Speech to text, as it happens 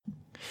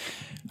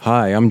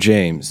Hi, I'm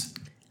James.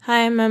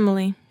 Hi, I'm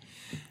Emily.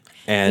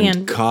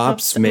 And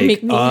cops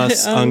make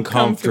us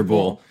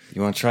uncomfortable.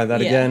 You want to try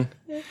that again?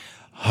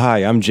 Hi,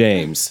 I'm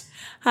James.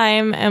 Hi,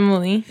 I'm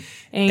Emily.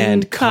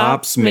 And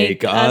cops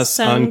make us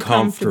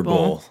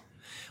uncomfortable.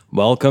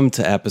 Welcome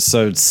to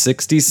episode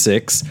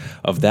 66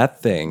 of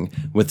That Thing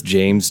with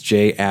James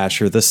J.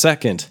 Asher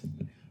II.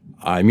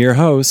 I'm your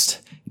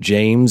host,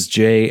 James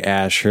J.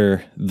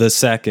 Asher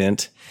II,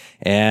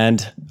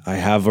 and I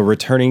have a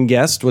returning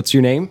guest. What's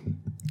your name?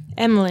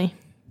 Emily.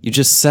 You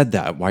just said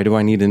that. Why do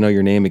I need to know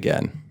your name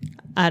again?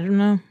 I don't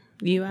know.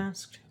 You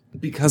asked.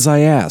 Because I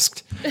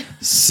asked.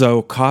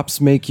 So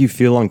cops make you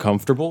feel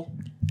uncomfortable?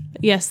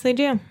 Yes, they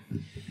do.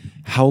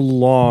 How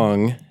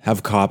long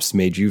have cops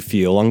made you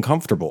feel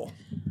uncomfortable?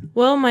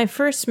 Well, my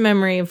first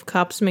memory of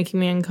cops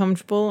making me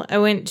uncomfortable, I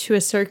went to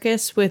a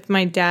circus with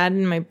my dad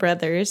and my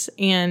brothers,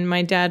 and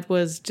my dad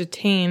was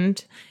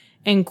detained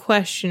and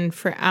questioned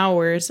for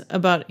hours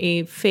about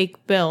a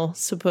fake bill,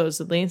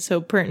 supposedly, so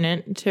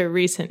pertinent to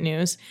recent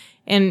news.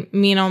 And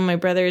me and all my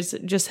brothers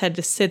just had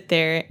to sit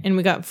there, and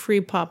we got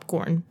free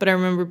popcorn. But I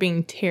remember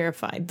being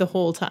terrified the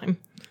whole time.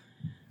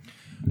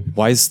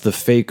 Why is the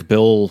fake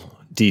bill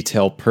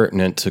detail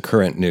pertinent to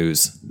current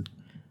news?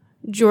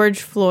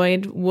 George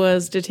Floyd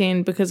was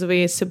detained because of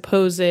a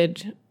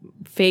supposed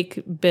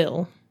fake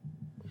bill.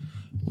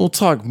 We'll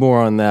talk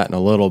more on that in a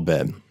little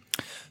bit.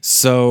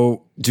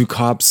 So, do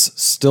cops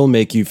still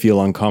make you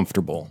feel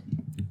uncomfortable?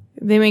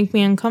 They make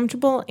me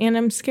uncomfortable, and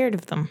I'm scared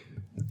of them.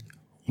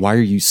 Why are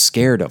you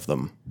scared of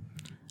them?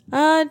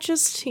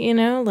 Just,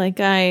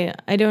 I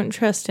don't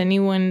trust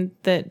anyone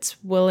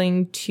that's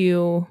willing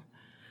to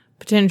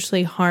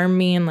potentially harm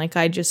me, and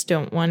I just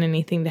don't want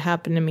anything to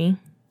happen to me.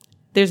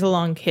 There's a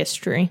long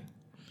history.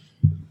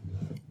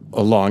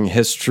 A long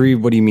history?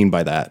 What do you mean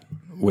by that?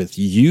 With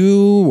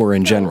you or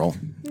in general?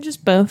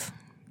 Just both.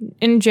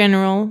 In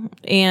general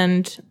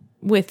and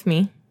with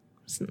me.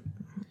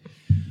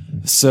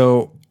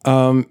 So,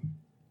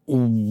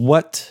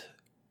 what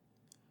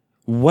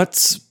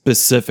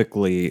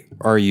specifically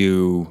are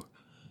you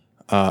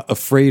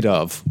afraid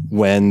of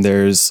when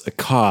there's a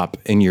cop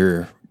in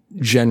your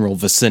general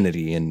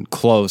vicinity in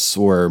close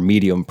or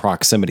medium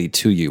proximity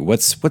to you?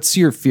 What's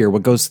your fear?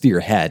 What goes through your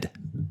head?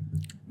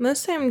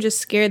 Mostly I'm just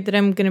scared that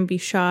I'm going to be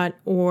shot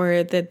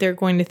or that they're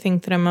going to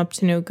think that I'm up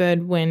to no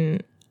good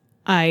when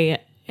I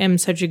am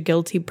such a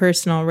guilty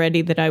person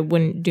already that I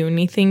wouldn't do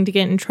anything to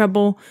get in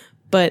trouble.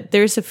 But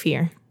there's a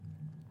fear.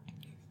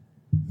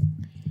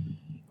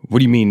 What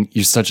do you mean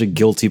you're such a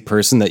guilty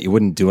person that you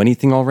wouldn't do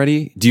anything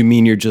already? Do you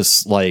mean you're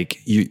just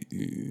you?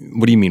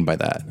 What do you mean by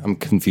that? I'm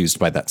confused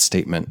by that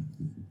statement.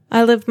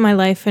 I live my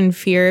life in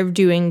fear of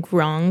doing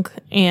wrong,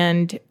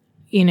 and,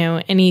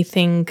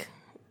 anything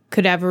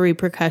could have a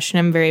repercussion.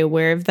 I'm very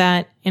aware of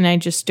that, and I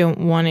just don't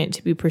want it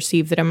to be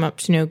perceived that I'm up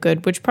to no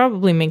good, which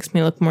probably makes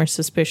me look more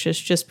suspicious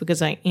just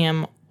because I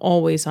am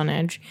always on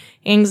edge.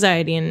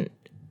 Anxiety and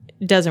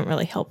doesn't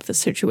really help the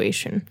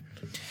situation.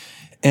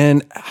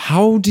 And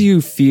how do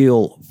you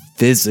feel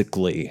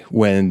physically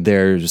when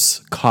there's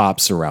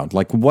cops around?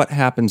 What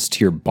happens to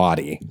your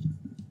body?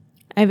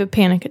 I have a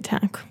panic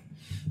attack.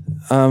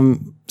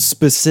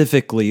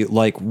 Specifically,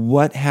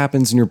 what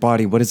happens in your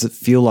body? What does it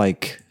feel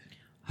like?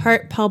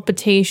 Heart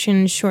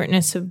palpitations,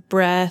 shortness of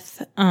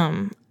breath.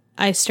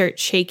 I start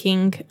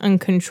shaking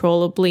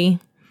uncontrollably.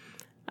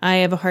 I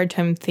have a hard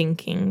time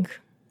thinking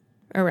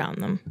around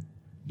them.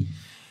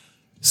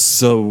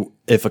 So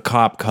if a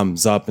cop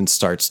comes up and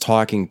starts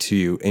talking to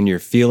you and you're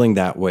feeling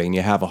that way and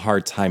you have a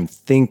hard time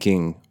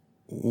thinking,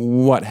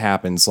 what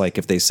happens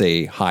if they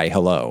say hi,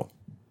 hello?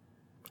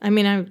 I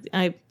mean,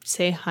 I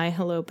say hi,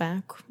 hello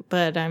back,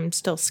 but I'm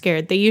still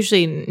scared. They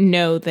usually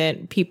know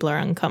that people are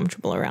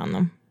uncomfortable around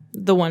them,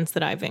 the ones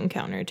that I've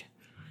encountered.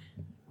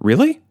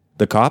 Really?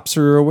 The cops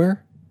are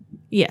aware?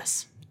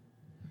 Yes.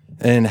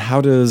 And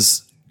have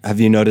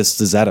you noticed,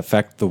 does that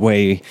affect the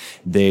way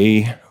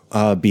they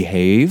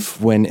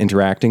behave when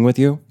interacting with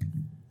you?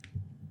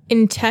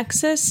 In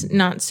Texas,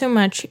 not so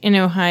much. In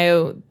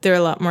Ohio, they're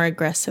a lot more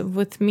aggressive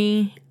with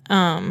me.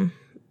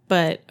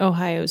 But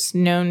Ohio's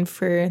known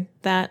for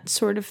that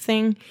sort of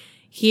thing.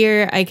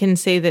 Here, I can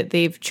say that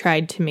they've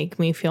tried to make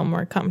me feel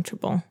more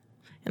comfortable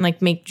and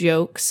make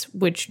jokes,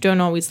 which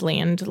don't always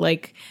land.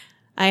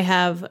 I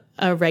have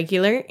a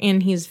regular,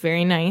 and he's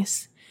very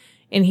nice,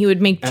 and he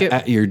would make jokes.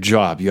 At your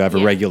job, you have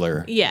a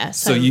regular. Yes.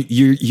 So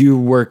you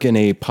work in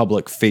a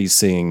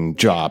public-facing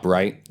job,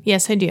 right?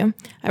 Yes, I do.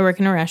 I work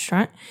in a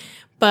restaurant,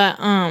 but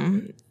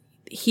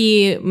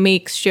he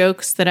makes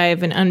jokes that I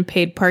have an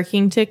unpaid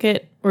parking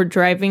ticket or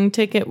driving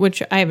ticket,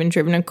 which I haven't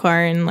driven a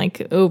car in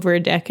over a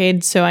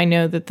decade, so I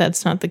know that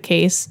that's not the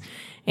case.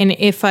 And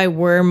if I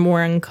were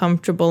more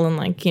uncomfortable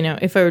and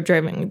if I were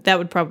driving, that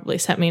would probably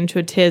set me into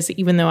a tiz,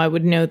 even though I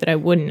would know that I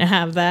wouldn't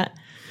have that.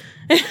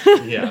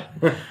 Yeah.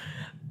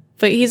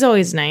 But he's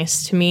always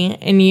nice to me.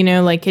 And,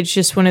 it's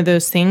just one of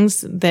those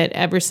things that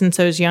ever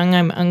since I was young,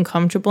 I'm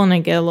uncomfortable and I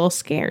get a little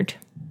scared.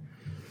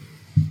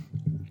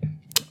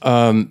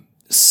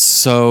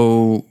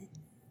 So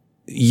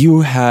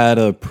you had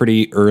a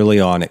pretty early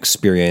on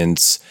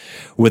experience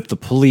with the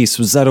police.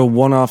 Was that a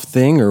one-off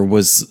thing, or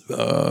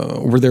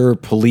were there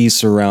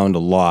police around a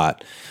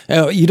lot?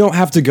 You don't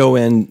have to go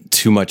in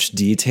too much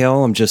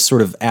detail. I'm just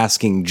sort of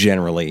asking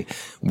generally.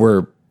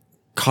 Were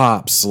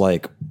cops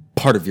like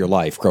part of your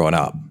life growing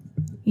up?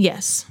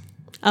 Yes,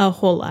 a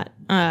whole lot.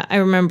 I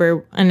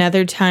remember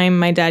another time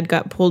my dad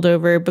got pulled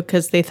over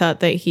because they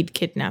thought that he'd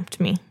kidnapped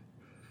me.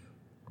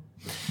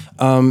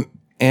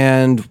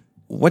 And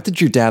what did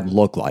your dad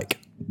look like?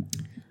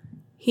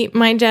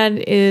 My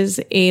dad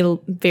is a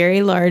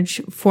very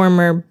large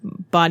former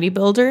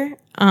bodybuilder.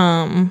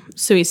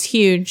 So he's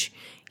huge.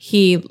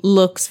 He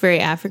looks very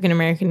African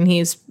American.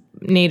 He's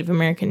Native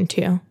American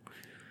too.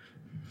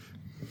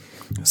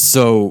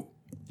 So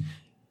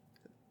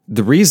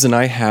the reason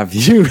I have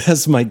you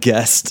as my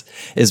guest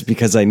is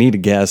because I need a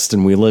guest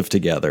and we live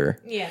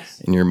together. Yes.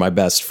 And you're my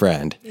best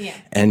friend. Yeah.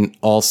 And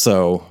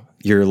also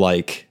you're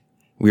like,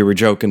 we were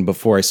joking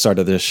before I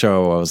started this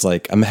show. I was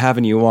like, I'm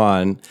having you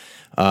on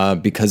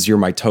because you're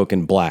my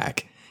token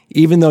black,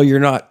 even though you're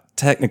not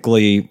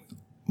technically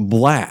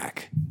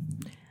black.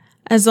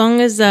 As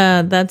long as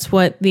that's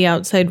what the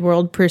outside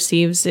world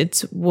perceives,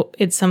 it's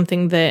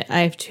something that I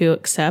have to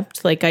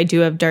accept. Like, I do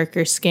have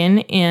darker skin,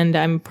 and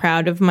I'm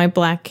proud of my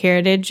black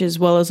heritage as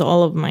well as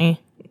all of my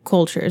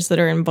cultures that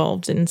are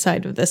involved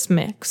inside of this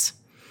mix.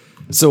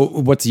 So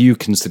what do you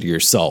consider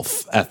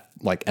yourself,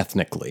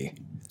 ethnically?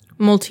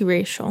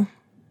 Multiracial.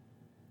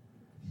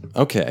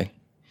 Okay.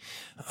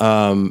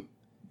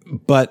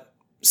 But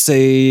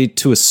say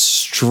to a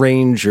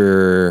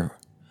stranger,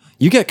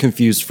 you get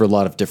confused for a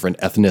lot of different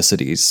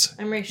ethnicities.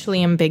 I'm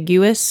racially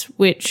ambiguous,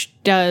 which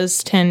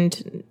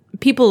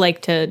people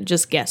like to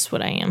just guess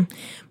what I am.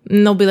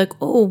 And they'll be like,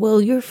 oh,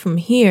 well, you're from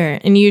here.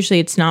 And usually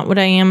it's not what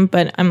I am,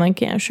 but I'm like,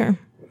 yeah, sure.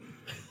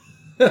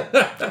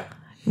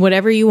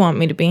 Whatever you want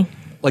me to be.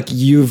 Like,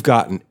 you've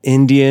got an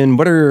Indian.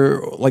 What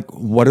are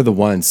the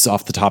ones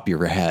off the top of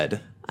your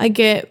head? I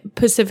get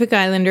Pacific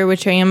Islander,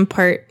 which I am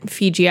part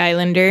Fiji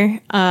Islander.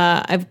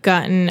 I've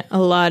gotten a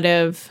lot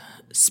of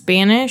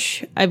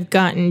Spanish. I've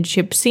gotten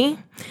Gypsy.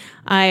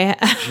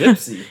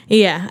 Gypsy?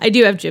 Yeah, I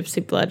do have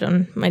Gypsy blood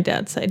on my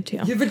dad's side, too.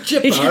 You have a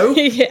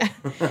Gyppo? Yeah.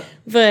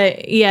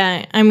 But,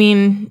 yeah, I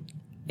mean,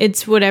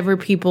 it's whatever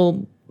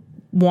people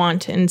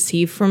want and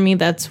see from me.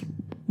 That's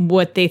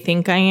what they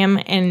think I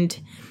am. And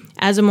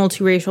as a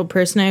multiracial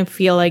person, I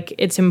feel like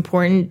it's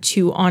important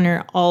to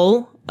honor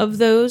all of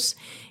those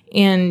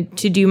and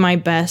to do my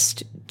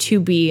best to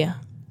be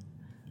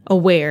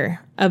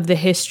aware of the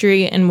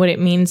history and what it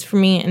means for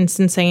me. And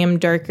since I am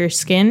darker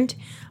skinned,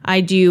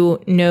 I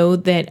do know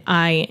that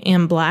I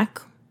am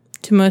black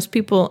to most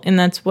people, and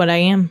that's what I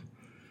am.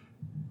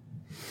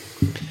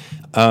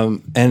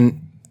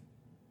 And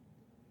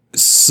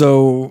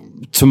so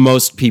to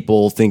most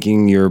people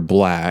thinking you're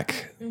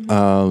black,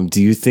 do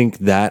you think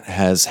that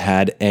has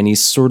had any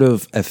sort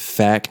of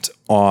effect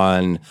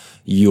on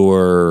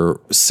your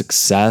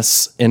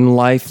success in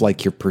life,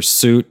 like your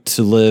pursuit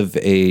to live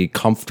a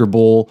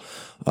comfortable,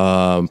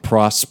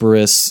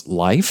 prosperous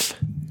life?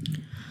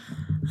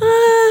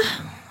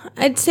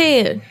 I'd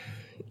say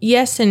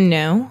yes and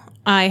no.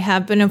 I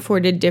have been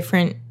afforded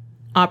different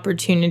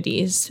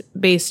opportunities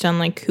based on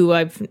like who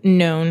I've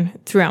known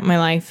throughout my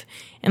life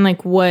and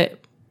like what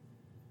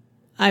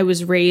I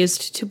was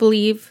raised to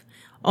believe.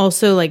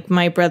 Also, like,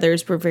 my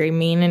brothers were very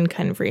mean and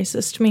kind of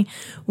racist to me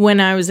when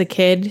I was a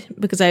kid,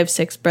 because I have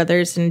 6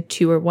 brothers and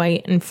 2 are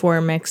white and 4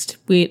 are mixed.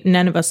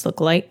 None of us look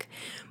alike.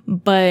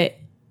 But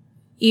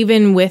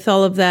even with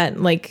all of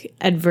that, like,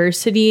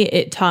 adversity,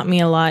 it taught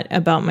me a lot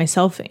about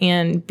myself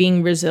and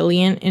being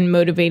resilient and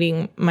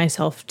motivating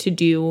myself to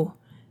do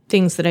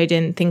things that I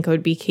didn't think I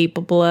would be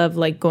capable of,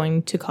 like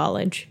going to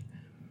college.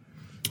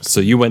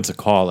 So you went to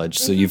college,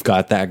 so you've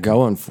got that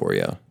going for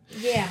you.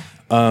 Yeah.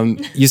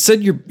 You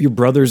said your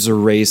brothers are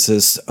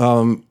racist.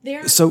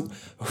 So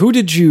who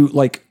did you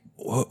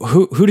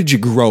who did you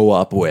grow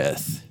up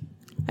with?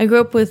 I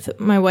grew up with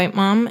my white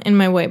mom and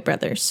my white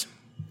brothers.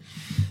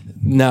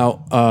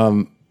 Now,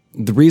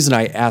 the reason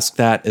I ask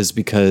that is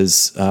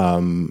because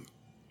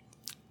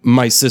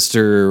my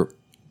sister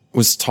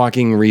was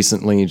talking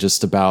recently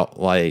just about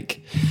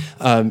like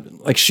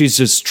she's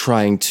just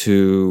trying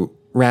to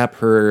wrap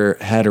her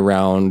head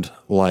around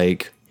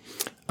like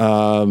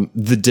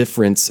the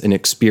difference in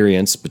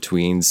experience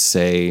between,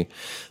 say,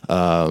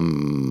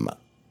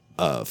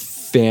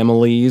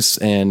 families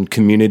and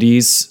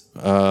communities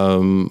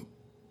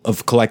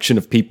of collection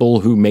of people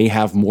who may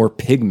have more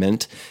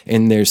pigment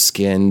in their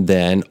skin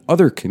than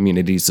other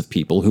communities of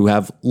people who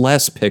have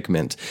less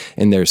pigment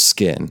in their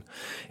skin.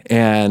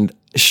 And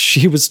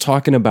she was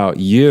talking about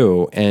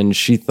you, and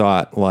she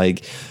thought,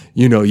 like,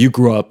 you know, you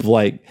grew up,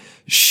 like,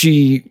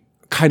 she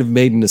kind of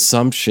made an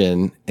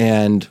assumption,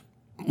 and,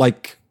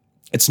 like,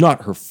 it's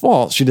not her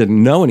fault. She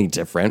didn't know any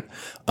different,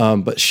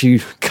 but she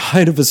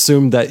kind of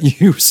assumed that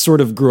you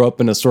sort of grew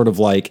up in a sort of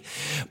like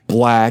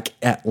black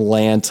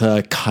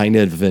Atlanta kind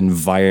of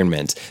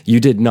environment. You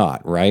did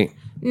not, right?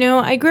 No,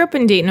 I grew up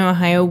in Dayton,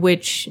 Ohio,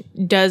 which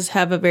does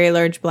have a very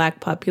large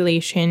black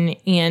population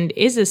and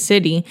is a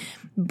city.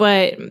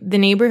 But the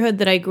neighborhood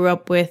that I grew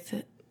up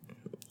with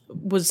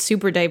was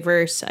super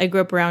diverse. I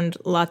grew up around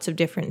lots of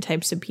different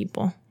types of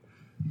people.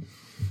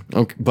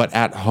 Okay, but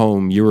at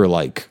home, you were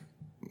like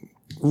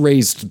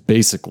raised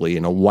basically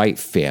in a white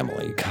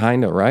family,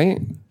 kind of, right?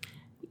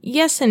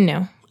 Yes and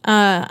no.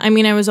 I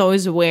mean, I was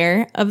always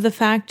aware of the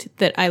fact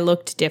that I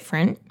looked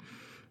different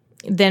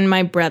than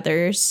my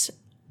brothers,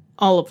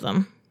 all of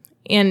them,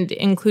 and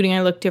including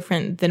I looked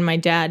different than my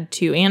dad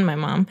too and my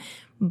mom.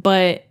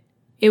 But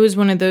it was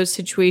one of those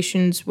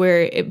situations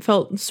where it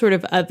felt sort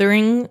of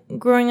othering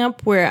growing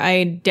up, where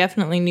I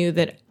definitely knew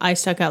that I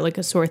stuck out like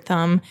a sore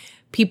thumb.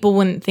 People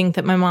wouldn't think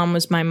that my mom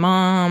was my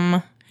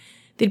mom.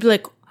 They'd be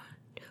like,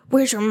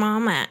 "Where's your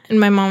mom at?" And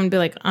my mom would be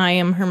like, "I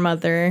am her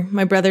mother."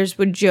 My brothers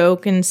would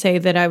joke and say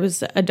that I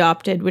was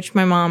adopted, which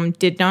my mom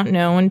did not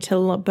know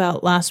until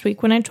about last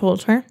week when I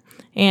told her.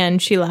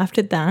 And she laughed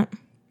at that.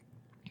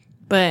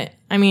 But,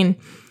 I mean,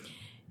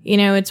 you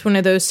know, it's one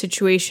of those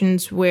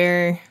situations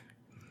where,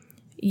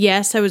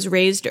 yes, I was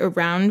raised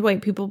around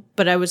white people,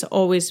 but I was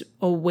always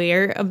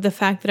aware of the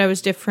fact that I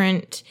was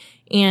different.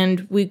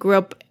 And we grew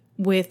up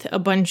with a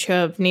bunch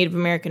of Native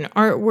American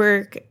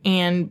artwork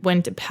and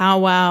went to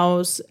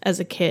powwows as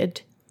a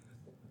kid.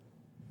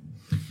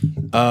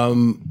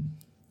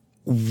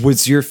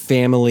 Was your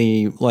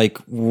family, like,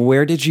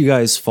 where did you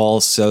guys fall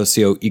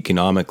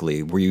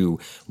socioeconomically? Were you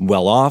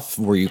well off?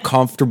 Were you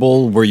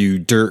comfortable? Were you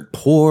dirt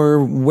poor?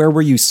 Where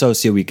were you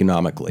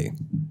socioeconomically?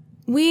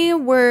 We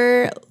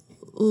were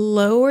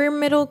lower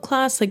middle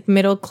class, like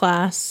middle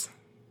class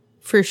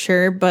for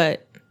sure,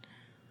 but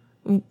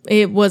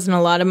it wasn't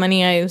a lot of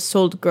money. I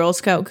sold Girl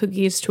Scout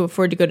cookies to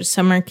afford to go to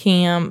summer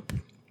camp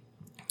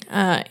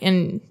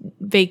and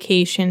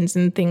vacations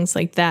and things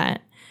like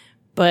that.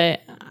 But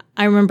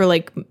I remember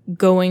like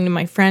going to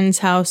my friends'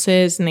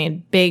 houses and they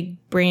had big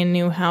brand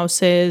new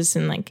houses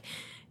and like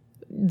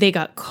they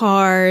got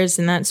cars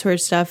and that sort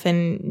of stuff.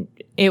 And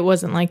it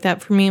wasn't like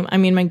that for me. I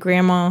mean, my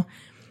grandma,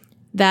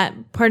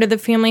 that part of the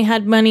family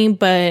had money,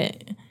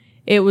 but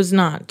it was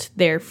not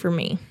there for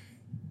me.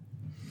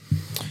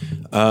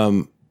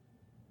 I'm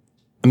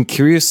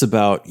curious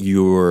about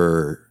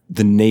the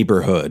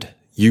neighborhood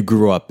you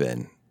grew up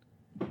in.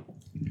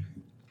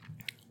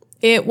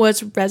 It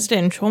was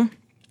residential,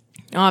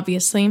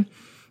 obviously.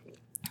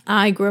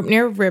 I grew up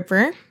near a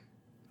river,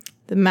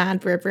 the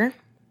Mad River,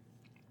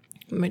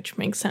 which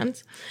makes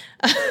sense.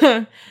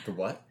 The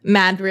what?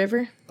 Mad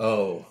River.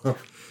 Oh.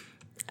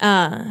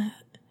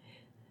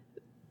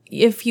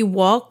 If you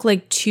walk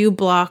like 2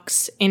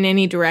 blocks in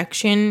any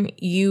direction,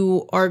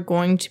 you are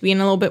going to be in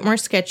a little bit more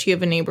sketchy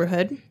of a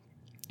neighborhood.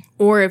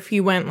 Or if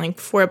you went like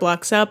 4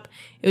 blocks up,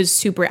 it was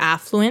super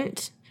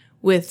affluent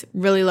with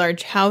really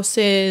large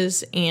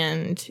houses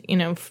and, you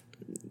know,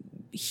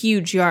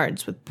 huge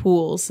yards with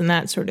pools and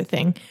that sort of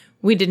thing.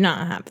 We did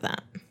not have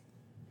that.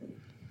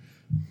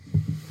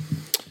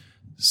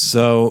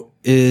 So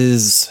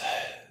is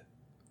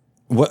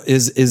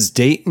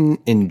Dayton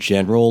in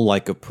general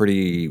like a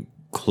pretty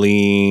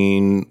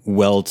clean,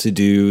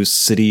 well-to-do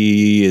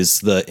city?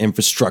 Is the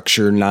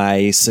infrastructure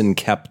nice and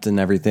kept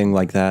and everything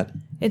like that?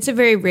 It's a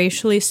very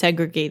racially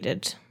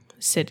segregated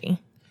city.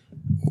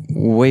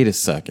 Wait a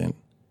second.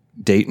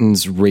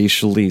 Dayton's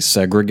racially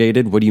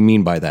segregated? What do you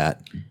mean by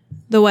that?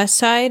 The West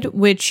Side,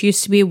 which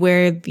used to be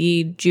where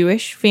the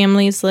Jewish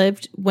families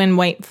lived, when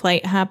white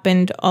flight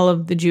happened, all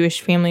of the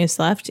Jewish families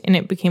left and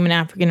it became an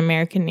African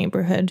American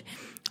neighborhood.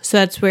 So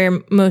that's where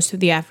most of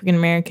the African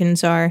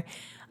Americans are.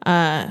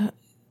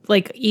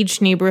 Like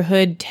each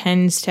neighborhood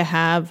tends to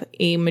have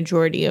a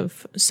majority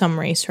of some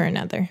race or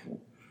another.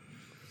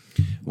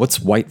 What's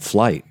white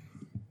flight?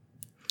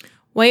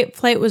 White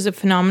flight was a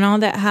phenomenon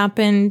that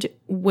happened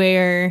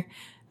where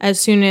as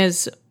soon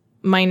as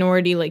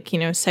minority, like, you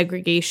know,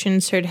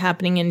 segregation started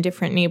happening in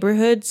different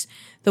neighborhoods,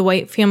 the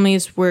white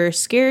families were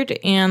scared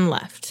and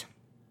left,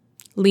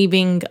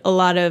 leaving a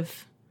lot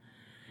of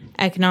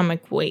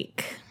economic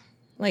wake.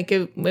 Like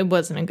it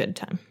wasn't a good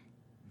time.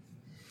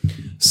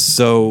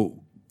 So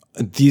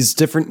these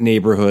different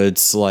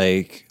neighborhoods,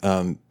 like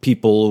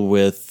people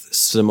with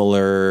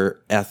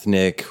similar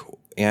ethnic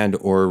and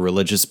or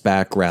religious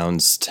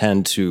backgrounds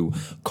tend to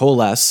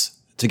coalesce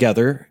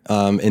together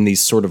in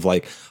these sort of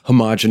like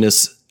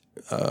homogenous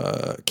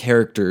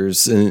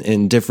characters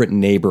in different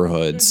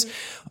neighborhoods.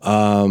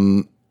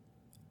 Mm-hmm.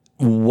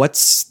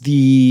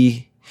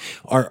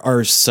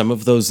 Are some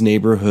of those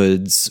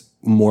neighborhoods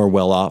more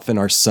well off and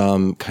are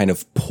some kind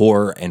of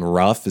poor and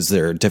rough? Is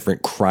there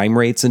different crime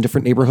rates in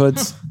different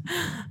neighborhoods?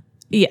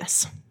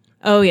 Yes.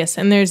 Oh, yes.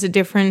 And there's a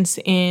difference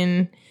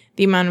in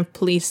the amount of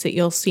police that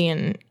you'll see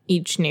in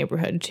each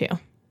neighborhood, too.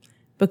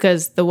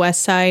 Because the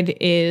West Side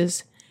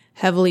is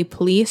heavily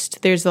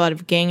policed. There's a lot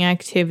of gang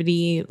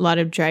activity, a lot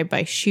of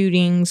drive-by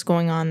shootings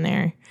going on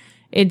there.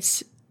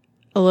 It's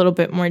a little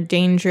bit more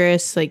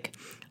dangerous, like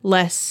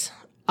less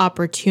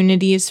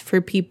opportunities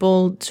for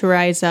people to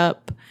rise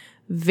up.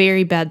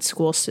 Very bad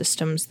school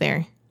systems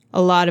there.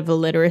 A lot of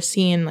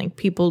illiteracy and like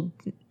people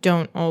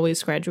don't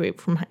always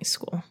graduate from high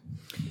school.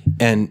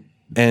 And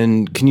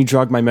And can you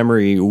jog my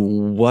memory?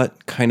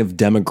 What kind of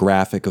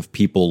demographic of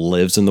people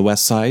lives in the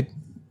West Side?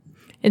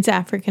 It's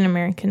African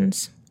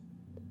Americans.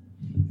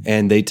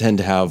 And they tend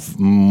to have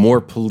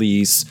more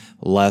police,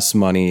 less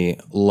money,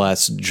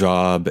 less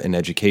job and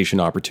education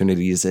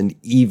opportunities, and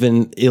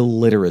even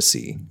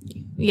illiteracy.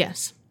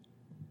 Yes.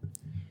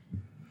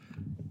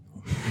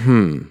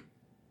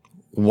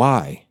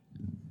 Why?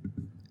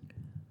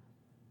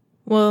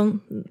 Well,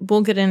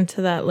 we'll get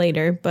into that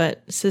later,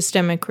 but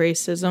systemic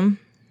racism.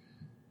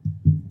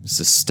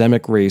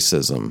 Systemic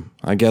racism.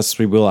 I guess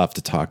we will have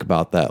to talk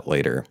about that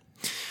later.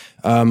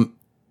 I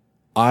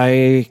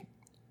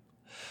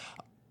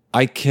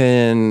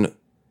can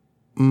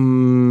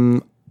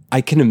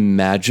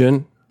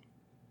imagine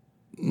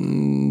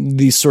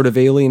the sort of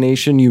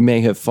alienation you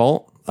may have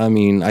felt. I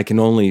mean, I can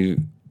only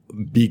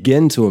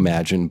begin to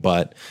imagine,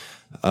 but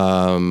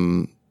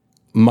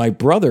my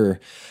brother,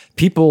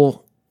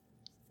 people,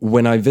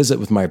 when I visit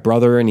with my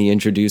brother and he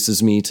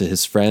introduces me to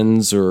his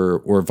friends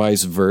or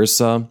vice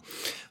versa,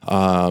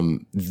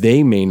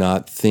 they may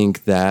not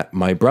think that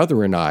my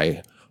brother and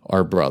I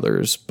are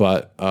brothers,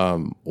 but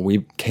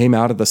we came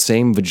out of the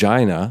same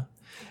vagina.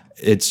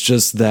 It's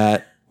just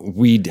that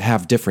we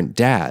have different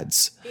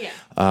dads. Yeah.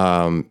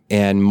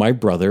 And my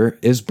brother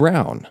is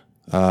brown.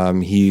 I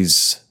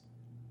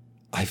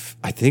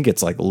think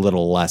it's like a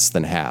little less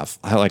than half.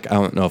 I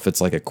don't know if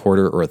it's like a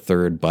quarter or a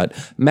third, but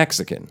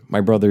Mexican.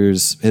 My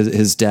brother's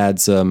his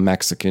dad's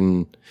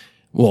Mexican,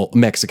 well,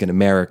 Mexican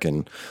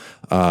American,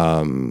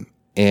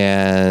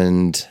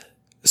 and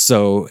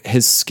so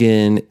his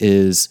skin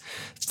is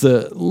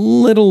a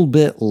little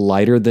bit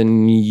lighter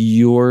than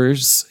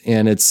yours,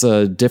 and it's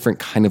a different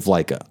kind of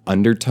like a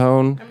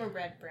undertone. I'm a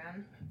red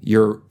brown.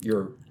 You're.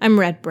 I'm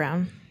red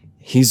brown.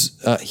 He's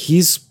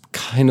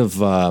kind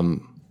of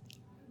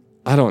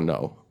I don't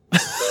know,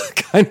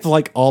 kind of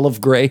like olive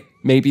gray,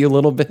 maybe a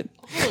little bit.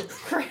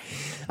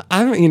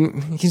 I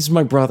mean, he's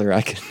my brother.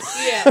 I can.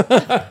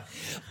 Yeah.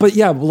 But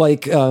yeah,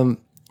 like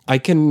I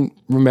can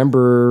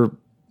remember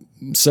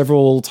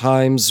several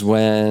times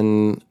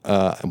when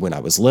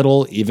I was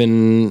little,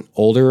 even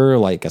older,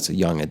 like as a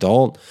young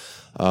adult,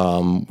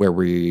 where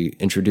we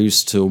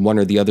introduced to one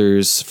or the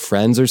other's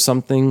friends or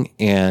something,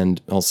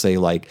 and I'll say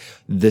like,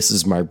 "This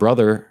is my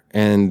brother,"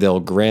 and they'll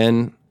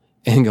grin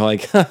and go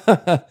like,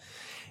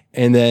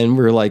 and then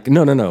we're like,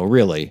 no,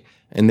 really.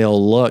 And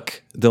they'll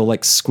like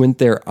squint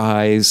their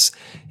eyes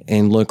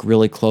and look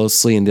really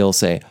closely, and they'll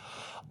say,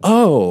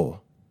 oh,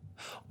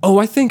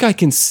 I think I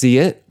can see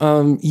it.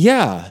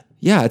 Yeah,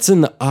 it's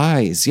in the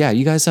eyes. Yeah,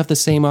 you guys have the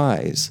same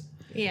eyes.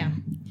 Yeah.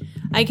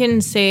 I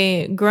can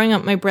say growing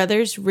up, my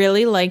brothers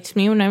really liked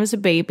me when I was a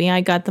baby. I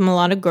got them a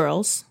lot of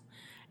girls.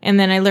 And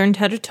then I learned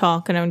how to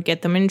talk, and I would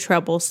get them in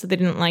trouble, so they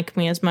didn't like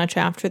me as much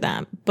after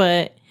that.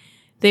 But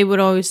they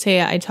would always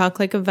say I talk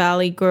like a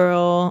valley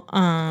girl.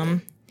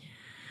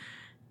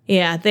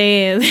 Yeah,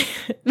 they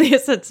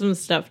said some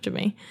stuff to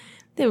me.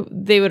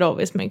 They would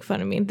always make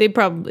fun of me. They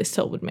probably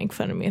still would make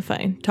fun of me if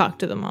I talked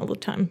to them all the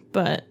time.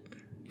 But,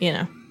 you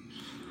know,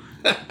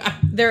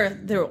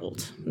 they're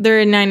old.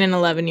 They're 9 and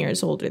 11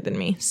 years older than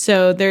me.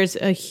 So there's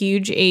a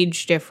huge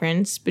age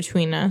difference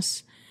between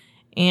us.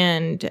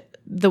 And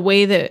the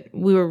way that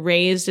we were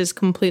raised is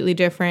completely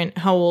different.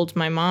 How old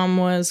my mom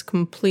was,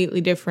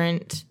 completely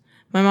different.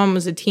 My mom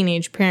was a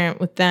teenage parent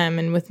with them,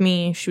 and with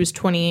me, she was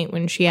 28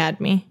 when she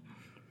had me.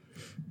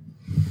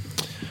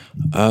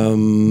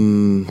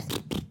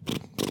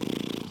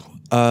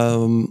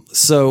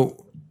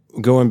 So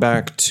going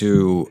back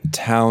to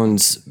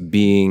towns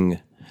being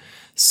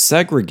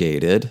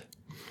segregated,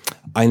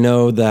 I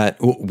know that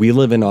we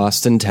live in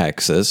Austin,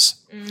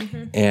 Texas,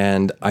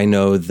 and I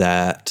know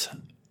that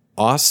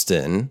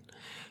Austin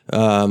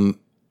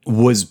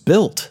was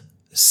built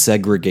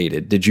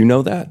segregated. Did you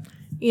know that?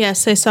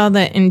 Yes, I saw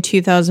that in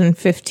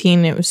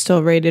 2015 it was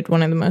still rated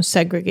one of the most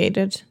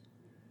segregated.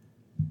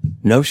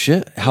 No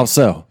shit? How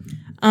so?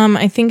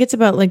 I think it's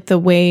about like the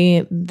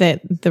way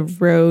that the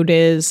road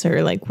is,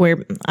 or like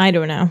where, I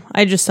don't know.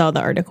 I just saw the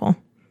article.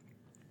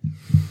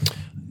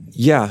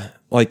 Yeah,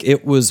 like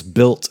it was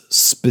built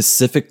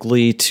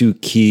specifically to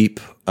keep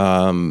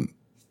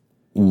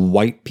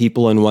white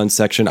people in one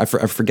section. I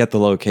forget the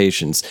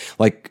locations.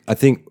 Like I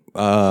think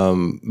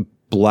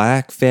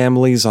Black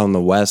families on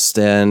the west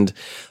end,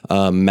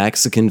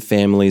 Mexican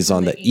families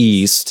on the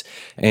east,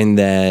 and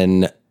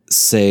then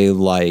say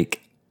like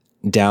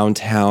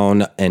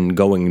downtown and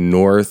going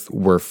north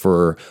were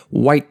for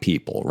white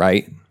people,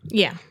 right?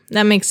 Yeah,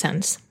 that makes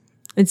sense.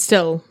 It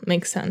still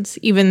makes sense,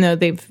 even though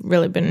they've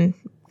really been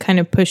kind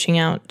of pushing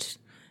out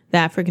the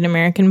African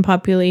American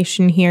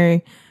population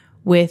here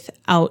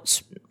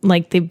without,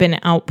 like they've been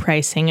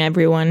outpricing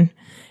everyone.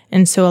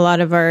 And so a lot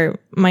of our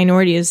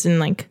minorities and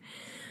like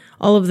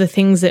all of the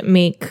things that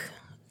make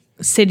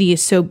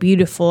cities so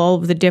beautiful, all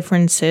of the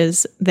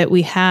differences that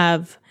we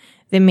have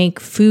that make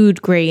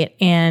food great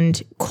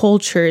and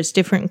cultures,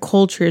 different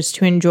cultures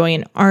to enjoy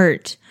in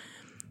art,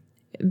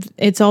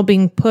 it's all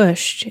being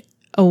pushed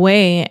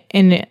away.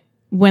 And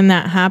when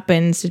that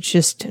happens, it's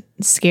just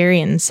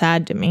scary and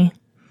sad to me.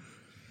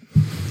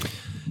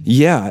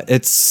 Yeah,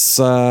 it's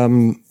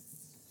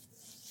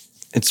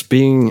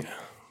being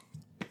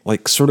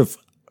like sort of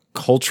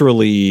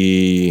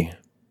culturally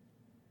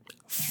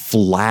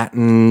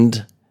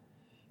flattened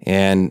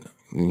and,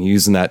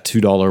 using that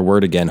 $2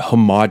 word again,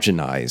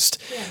 homogenized.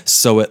 Yeah.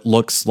 So it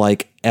looks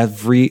like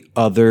every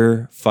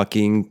other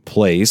fucking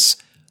place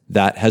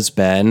that has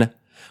been,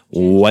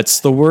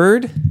 what's the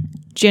word?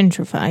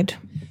 Gentrified.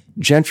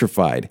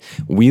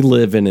 We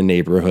live in a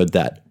neighborhood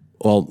that,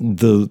 well,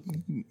 the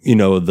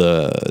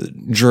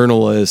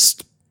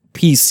journalist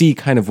PC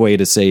kind of way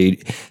to say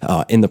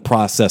in the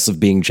process of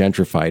being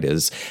gentrified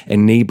is a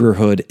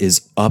neighborhood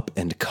is up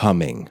and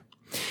coming.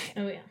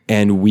 Oh, yeah.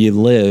 And we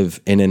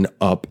live in an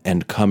up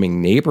and coming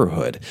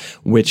neighborhood,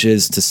 which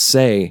is to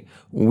say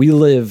we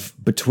live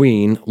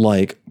between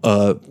like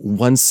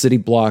one city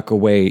block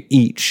away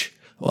each,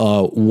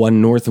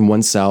 one north and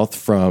one south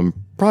from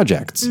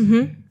projects.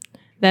 Mm-hmm.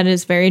 That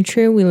is very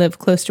true. We live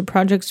close to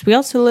projects. We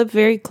also live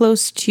very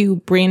close to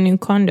brand new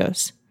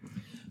condos.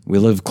 We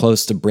live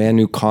close to brand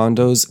new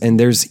condos, and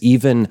there's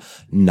even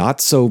not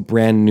so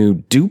brand new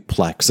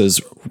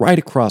duplexes right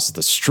across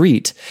the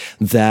street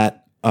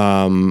that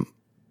one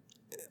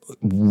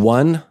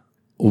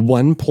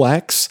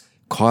plex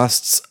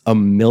costs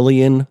 $1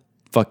 million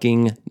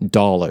fucking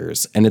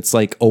dollars, and it's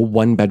like a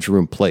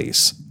 1-bedroom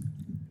place.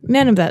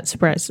 None of that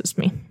surprises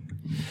me.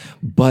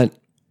 But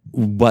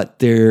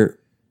they're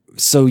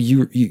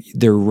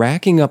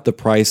racking up the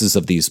prices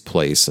of these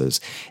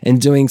places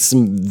and doing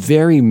some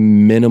very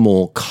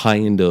minimal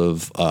kind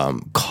of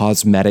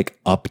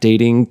cosmetic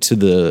updating to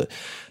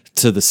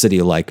the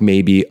city, like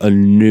maybe a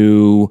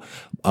new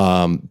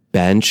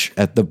bench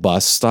at the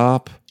bus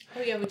stop.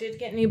 Oh yeah, we did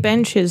get new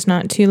benches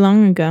not too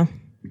long ago.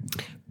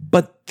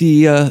 But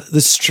the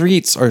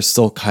streets are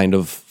still kind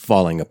of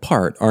falling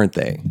apart, aren't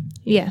they?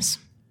 Yes.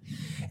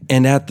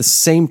 And at the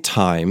same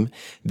time,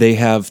 they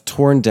have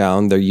torn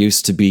down, there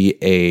used to be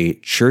a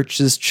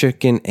Church's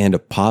Chicken and a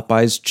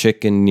Popeye's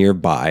Chicken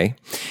nearby.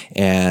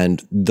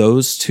 And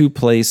those two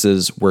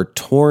places were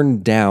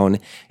torn down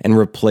and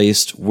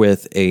replaced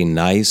with a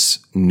nice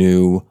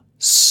new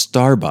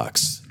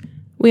Starbucks.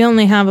 We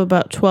only have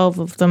about 12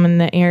 of them in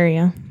the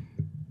area.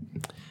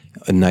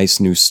 A nice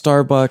new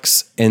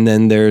Starbucks. And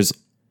then there's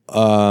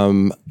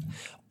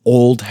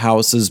old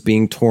houses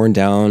being torn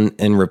down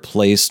and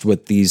replaced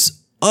with these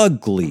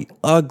ugly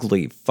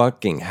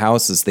fucking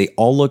houses. They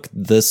all look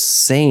the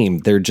same.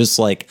 They're just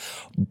like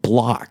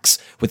blocks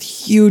with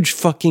huge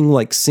fucking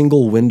like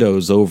single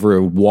windows over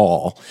a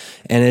wall.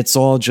 And it's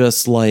all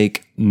just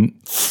like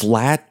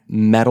flat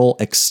metal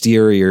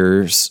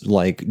exteriors,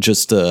 like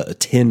just a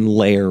tin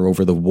layer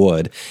over the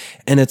wood.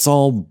 And it's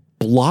all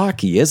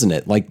blocky, isn't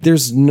it? Like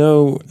there's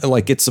no,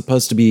 like it's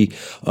supposed to be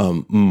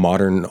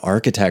modern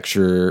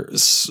architecture,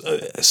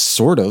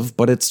 sort of,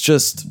 but it's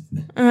just.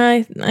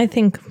 I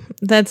think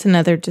that's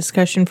another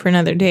discussion for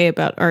another day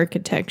about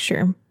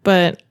architecture,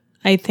 but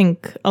I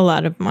think a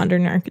lot of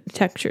modern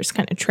architecture is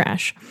kind of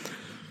trash.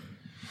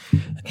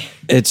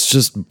 It's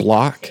just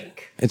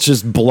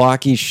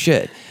blocky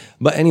shit.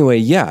 But anyway,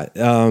 yeah,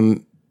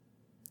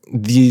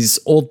 these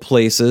old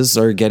places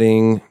are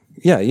getting,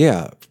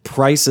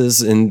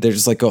 prices, and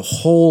there's like a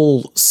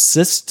whole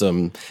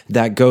system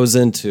that goes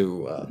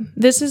into.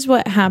 This is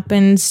what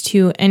happens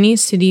to any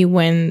city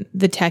when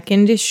the tech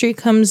industry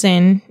comes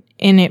in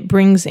and it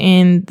brings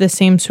in the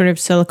same sort of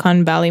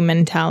Silicon Valley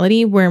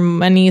mentality where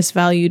money is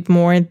valued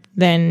more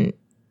than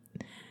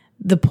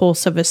the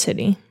pulse of a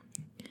city.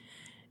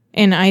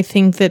 And I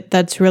think that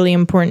that's really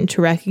important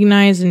to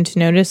recognize and to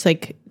notice.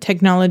 Like,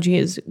 technology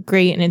is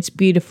great and it's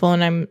beautiful,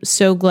 and I'm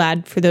so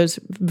glad for those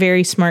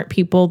very smart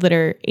people that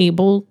are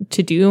able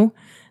to do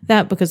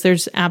that, because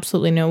there's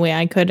absolutely no way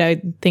I could.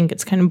 I think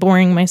it's kind of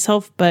boring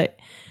myself, but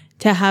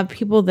to have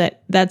people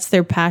that's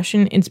their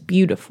passion, it's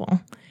beautiful.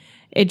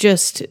 It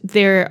just,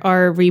 there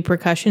are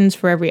repercussions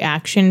for every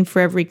action, for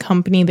every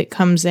company that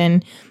comes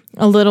in.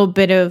 A little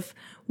bit of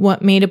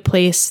what made a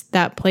place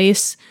that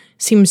place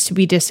seems to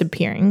be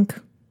disappearing.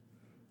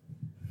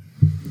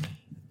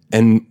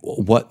 And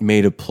what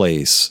made a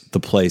place the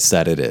place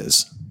that it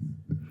is?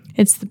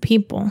 It's the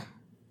people.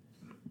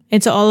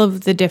 It's all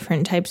of the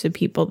different types of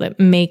people that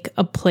make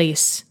a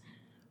place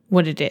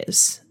what it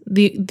is.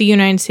 The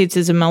United States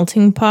is a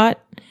melting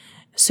pot.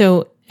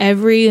 So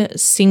every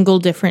single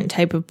different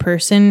type of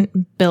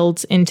person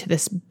builds into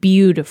this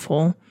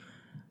beautiful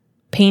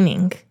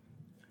painting.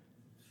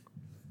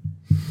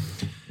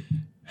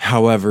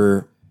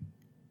 However,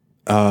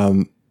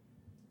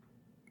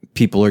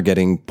 people are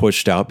getting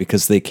pushed out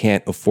because they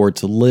can't afford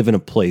to live in a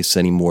place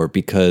anymore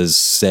because,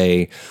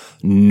 say,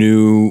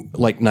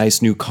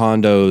 nice new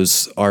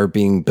condos are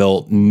being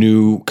built,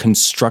 new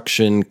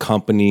construction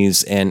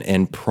companies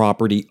and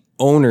property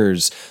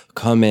owners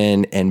come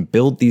in and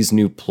build these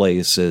new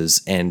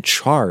places and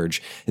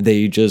charge.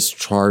 They just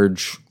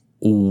charge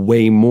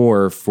way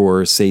more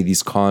for, say,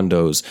 these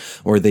condos,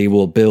 or they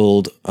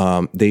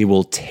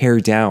will tear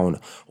down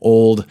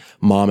old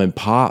mom and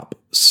pop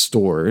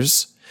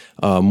stores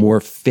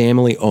more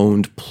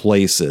family-owned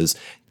places.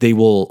 They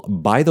will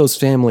buy those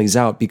families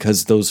out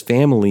because those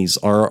families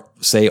are,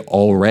 say,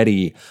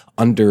 already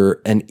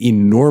under an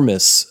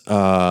enormous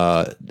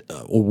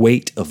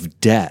weight of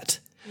debt.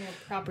 Yeah,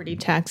 property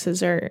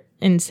taxes are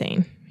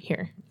insane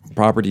here.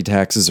 Property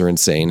taxes are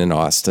insane in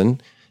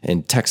Austin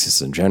and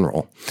Texas in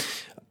general.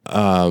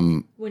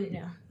 Wouldn't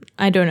know.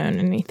 I don't own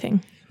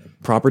anything.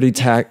 Property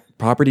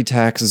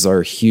taxes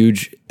are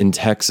huge in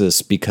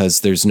Texas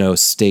because there's no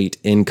state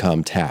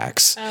income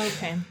tax. Oh,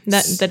 okay.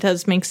 That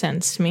does make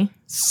sense to me.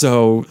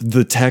 So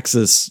the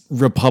Texas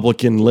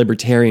Republican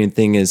libertarian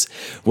thing is,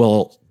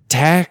 well,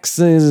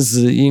 taxes,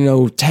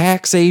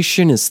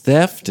 taxation is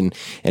theft, and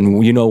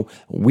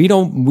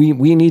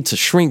we need to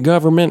shrink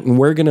government, and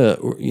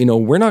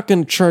we're not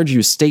gonna charge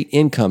you state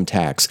income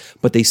tax,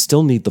 but they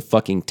still need the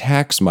fucking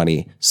tax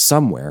money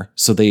somewhere,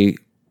 so they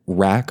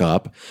rack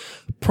up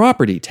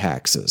property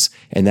taxes,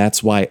 and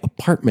that's why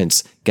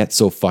apartments get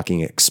so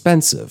fucking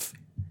expensive.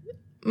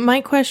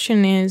 My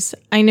question is,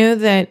 I know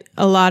that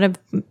a lot of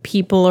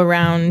people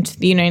around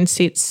the United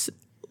States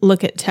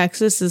look at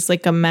Texas as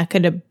like a mecca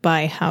to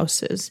buy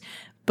houses,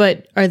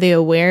 but are they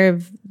aware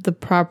of the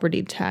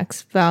property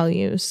tax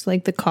values,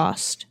 like the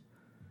cost?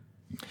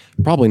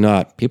 Probably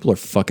not. People are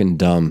fucking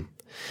dumb.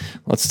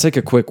 Let's take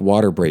a quick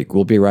water break.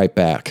 We'll be right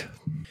back.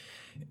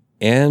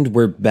 And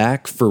we're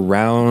back for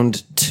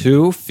round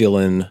 2,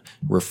 feeling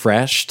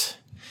refreshed,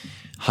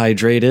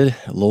 hydrated,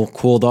 a little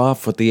cooled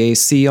off with the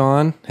AC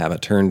on, have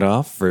it turned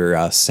off for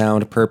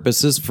sound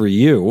purposes for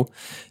you,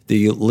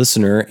 the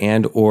listener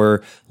and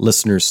or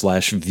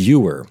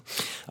listener/viewer.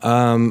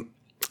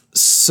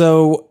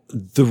 So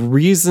the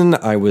reason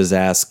I was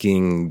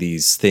asking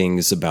these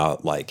things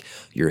about like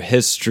your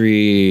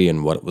history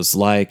and what it was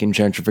like in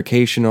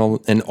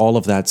gentrification and all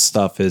of that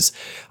stuff is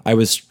I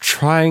was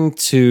trying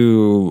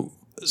to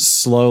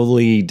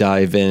slowly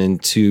dive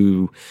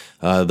into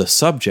the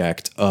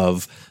subject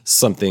of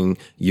something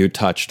you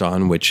touched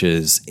on, which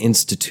is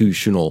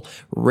institutional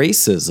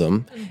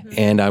racism. Mm-hmm.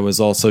 And I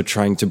was also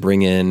trying to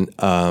bring in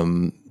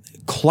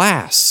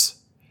class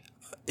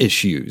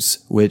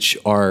issues, which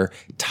are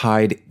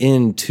tied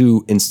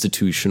into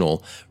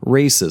institutional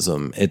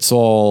racism. It's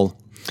all,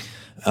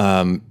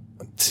 to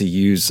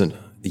use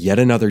yet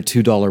another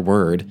 $2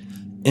 word,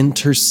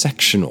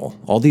 intersectional.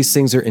 All these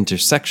things are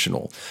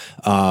intersectional.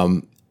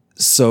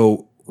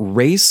 So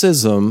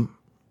racism,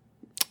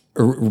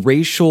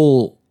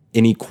 racial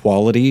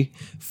inequality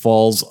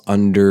falls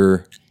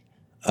under,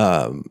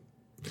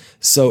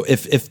 so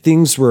if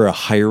things were a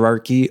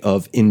hierarchy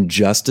of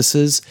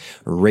injustices,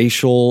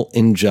 racial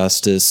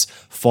injustice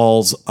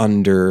falls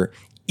under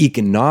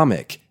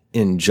economic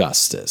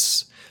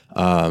injustice.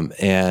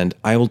 And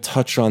I will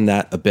touch on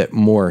that a bit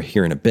more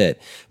here in a bit,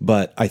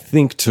 but I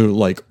think to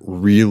like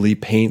really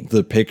paint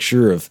the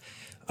picture of,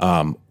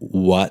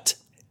 what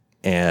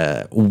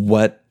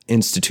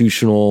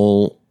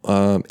institutional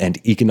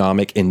and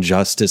economic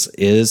injustice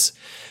is,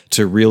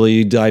 to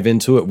really dive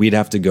into it, we'd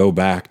have to go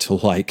back to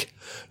like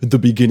the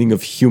beginning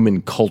of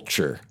human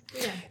culture.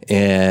 Yeah.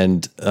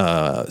 And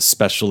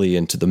especially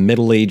into the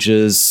Middle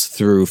Ages,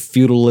 through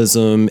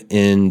feudalism,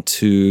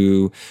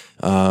 into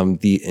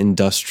the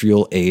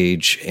industrial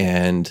age,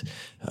 and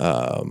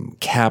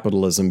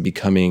capitalism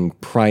becoming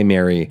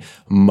primary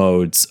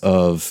modes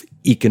of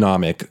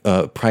economic,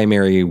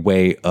 primary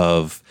way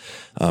of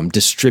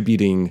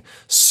distributing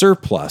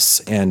surplus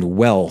and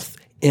wealth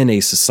in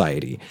a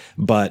society.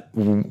 But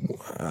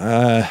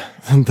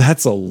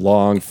that's a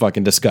long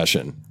fucking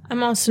discussion.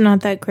 I'm also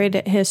not that great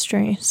at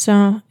history.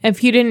 So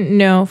if you didn't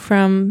know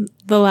from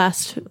the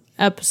last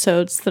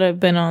episodes that I've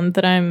been on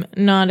that I'm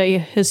not a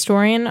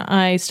historian,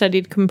 I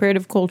studied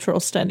comparative cultural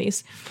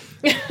studies.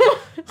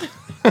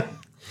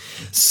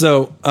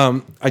 So I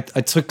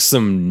took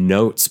some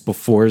notes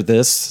before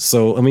this.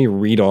 So let me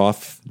read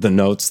off the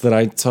notes that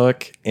I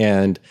took,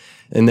 and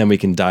then we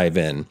can dive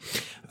in.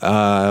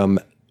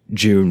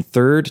 June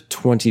 3rd,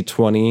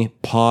 2020,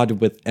 Pod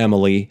with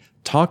Emily,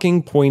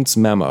 Talking Points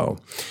memo.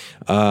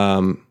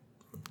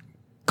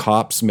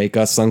 Cops make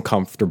us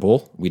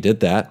uncomfortable. We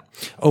did that.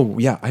 Oh,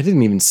 yeah, I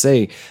didn't even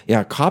say,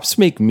 yeah, cops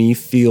make me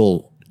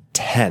feel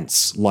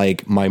tense,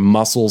 like my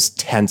muscles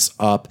tense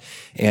up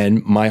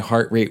and my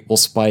heart rate will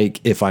spike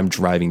if I'm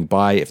driving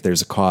by, if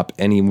there's a cop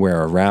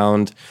anywhere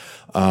around.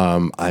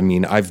 I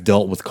mean, I've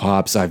dealt with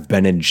cops. I've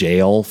been in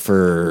jail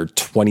for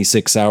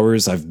 26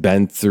 hours. I've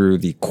been through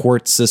the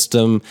court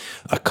system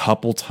a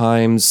couple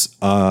times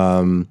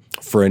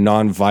for a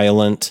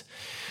nonviolent.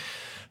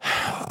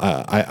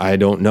 I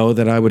don't know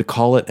that I would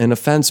call it an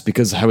offense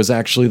because I was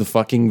actually the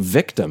fucking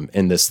victim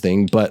in this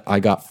thing, but I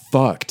got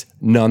fucked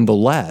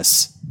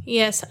nonetheless.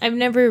 Yes, I've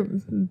never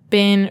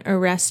been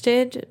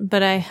arrested,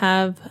 but I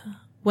have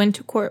went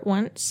to court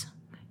once,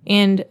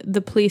 and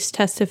the police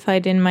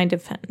testified in my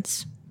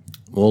defense.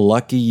 Well,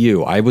 lucky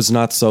you. I was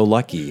not so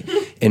lucky.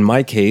 In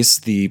my case,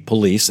 the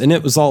police, and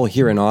it was all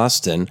here in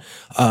Austin,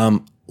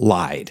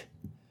 lied.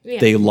 Yeah.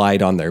 They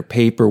lied on their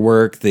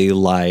paperwork. They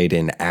lied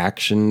in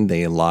action.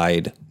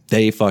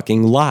 They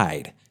fucking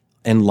lied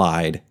and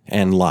lied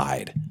and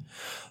lied.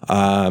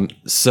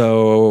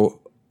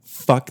 So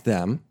fuck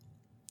them.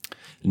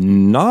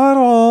 Not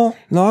all.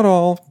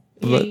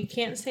 Yeah, you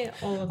can't say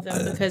all of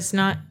them because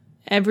not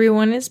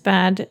everyone is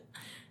bad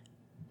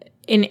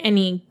in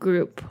any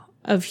group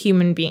of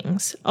human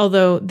beings.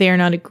 Although they are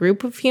not a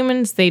group of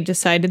humans, they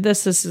decided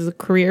this. This is a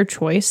career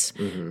choice.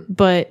 Mm-hmm.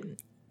 But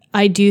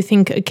I do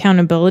think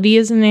accountability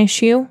is an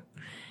issue.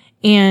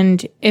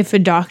 And if a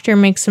doctor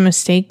makes a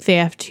mistake, they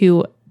have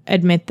to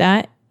admit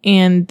that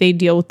and they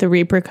deal with the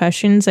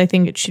repercussions. I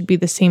think it should be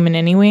the same in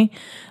any way.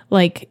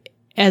 Like,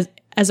 as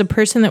a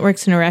person that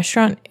works in a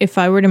restaurant, if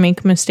I were to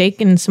make a mistake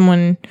and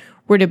someone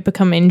were to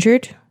become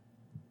injured,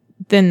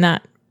 then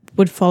that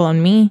would fall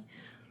on me.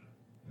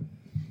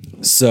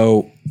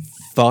 So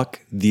fuck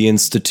the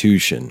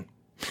institution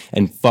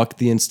and fuck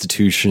the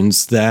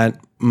institutions that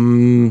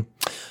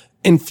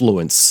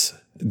influence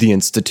the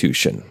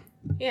institution.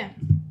 Yeah,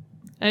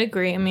 I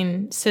agree. I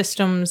mean,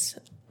 systems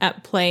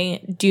at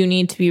play do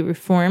need to be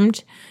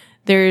reformed.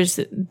 There's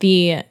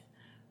the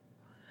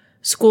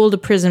school to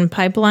prison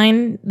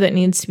pipeline that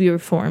needs to be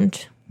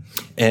reformed.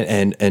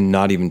 And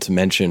not even to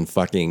mention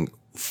fucking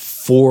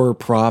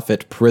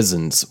for-profit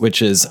prisons,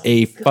 which is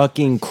a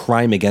fucking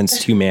crime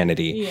against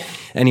humanity. Yeah.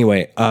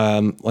 Anyway,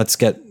 I'm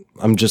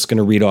just going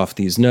to read off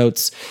these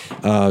notes.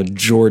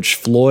 George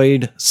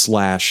Floyd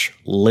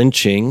 /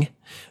 lynching,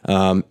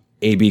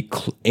 Amy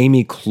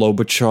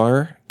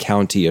Klobuchar,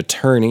 county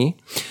attorney,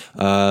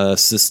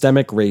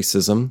 systemic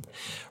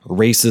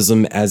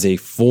racism as a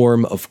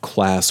form of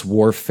class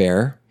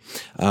warfare,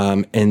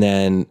 and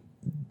then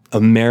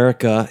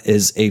America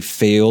is a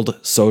failed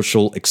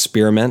social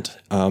experiment.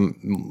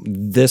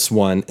 This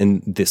one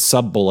and the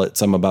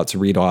sub-bullets I'm about to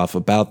read off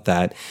about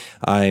that,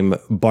 I'm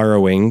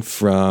borrowing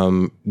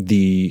from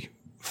the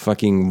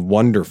fucking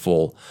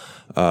wonderful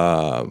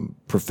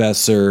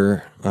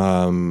Professor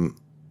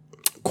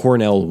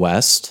Cornel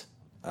West.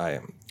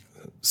 I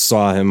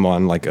saw him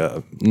on like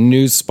a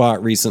news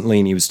spot recently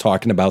and he was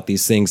talking about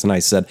these things and I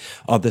said,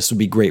 oh, this would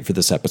be great for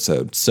this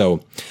episode. So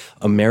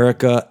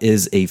America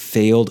is a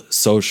failed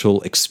social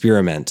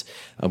experiment.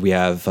 We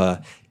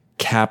have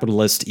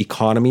capitalist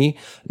economy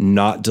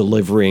not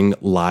delivering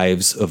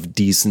lives of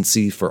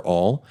decency for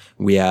all.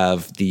 We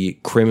have the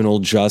criminal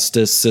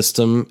justice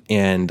system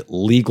and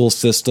legal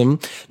system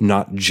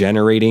not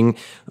generating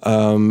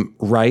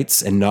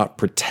rights and not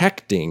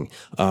protecting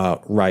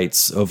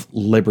rights of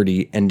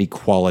liberty and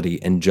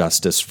equality and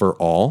justice for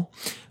all.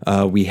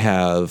 We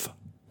have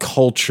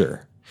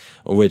culture,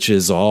 which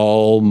is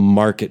all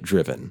market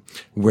driven,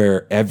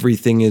 where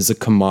everything is a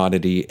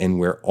commodity and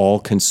we're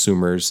all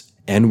consumers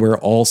and we're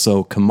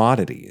also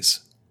commodities.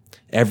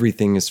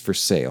 Everything is for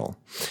sale.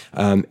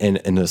 And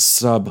a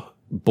sub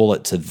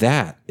bullet to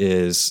that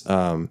is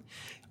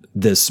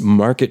this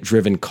market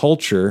driven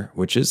culture,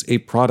 which is a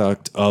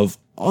product of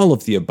all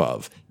of the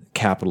above: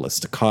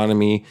 capitalist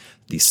economy,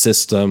 the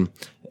system,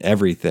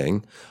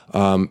 everything.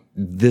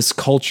 This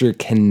culture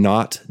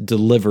cannot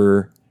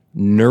deliver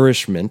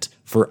nourishment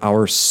for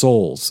our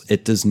souls.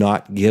 It does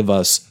not give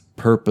us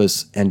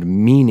purpose and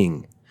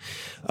meaning.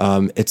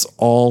 It's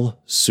all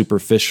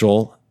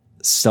superficial,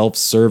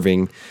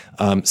 self-serving,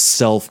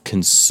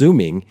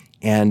 self-consuming,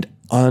 and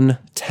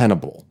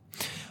untenable.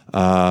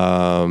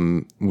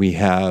 We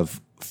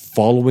have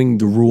following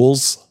the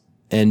rules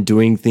and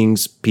doing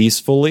things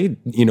peacefully,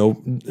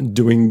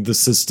 doing the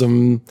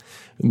system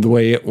the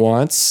way it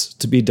wants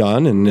to be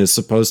done and is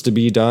supposed to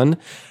be done.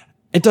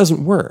 It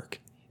doesn't work.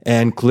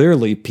 And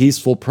clearly,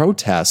 peaceful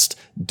protest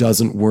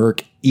doesn't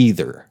work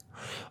either.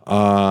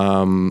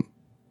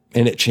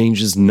 And it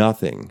changes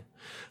nothing.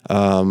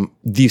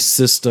 The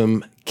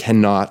system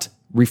cannot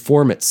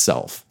reform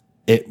itself.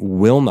 It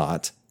will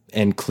not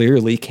and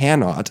clearly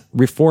cannot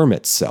reform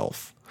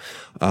itself.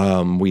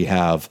 We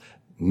have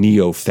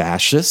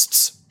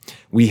neo-fascists.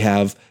 We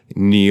have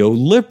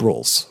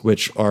neoliberals,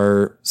 which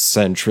are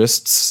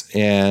centrists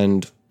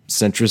and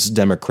centrist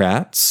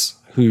Democrats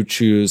who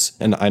choose,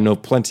 and I know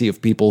plenty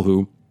of people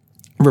who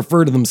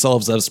refer to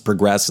themselves as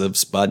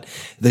progressives, but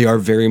they are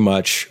very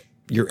much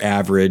your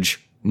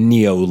average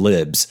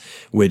neo-libs,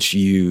 which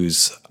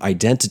use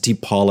identity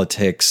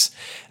politics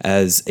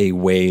as a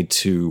way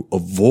to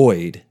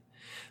avoid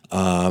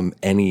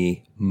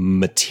any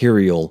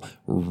material,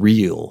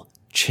 real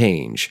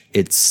change.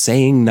 It's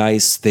saying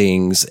nice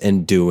things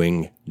and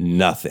doing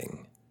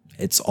nothing.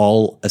 It's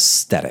all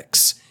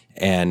aesthetics,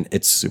 and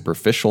it's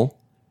superficial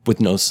with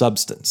no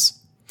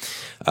substance.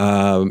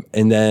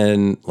 And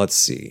then let's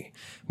see.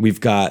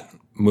 We've got,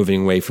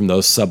 moving away from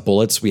those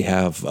sub-bullets, we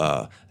have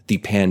the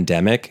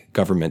pandemic.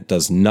 Government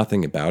does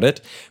nothing about it.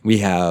 We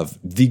have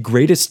the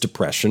Greatest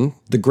Depression,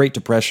 the Great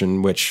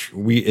Depression, which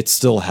it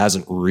still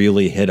hasn't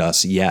really hit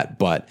us yet,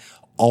 but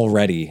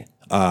already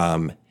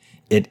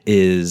it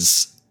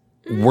is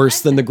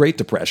worse than the Great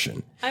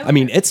Depression. I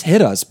mean, it's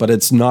hit us, but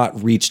it's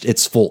not reached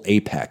its full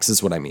apex,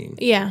 is what I mean.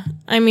 Yeah.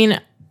 I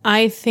mean,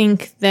 I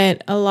think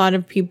that a lot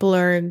of people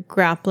are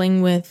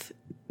grappling with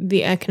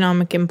the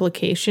economic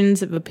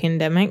implications of a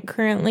pandemic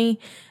currently.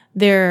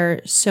 There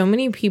are so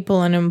many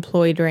people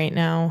unemployed right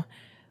now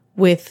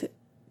with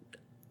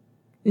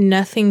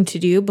nothing to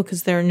do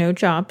because there are no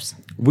jobs.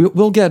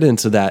 We'll get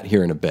into that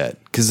here in a bit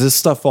because this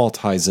stuff all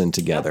ties in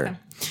together.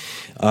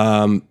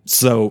 Okay.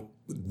 So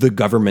the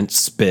government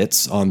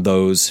spits on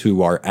those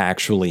who are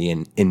actually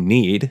in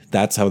need.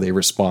 That's how they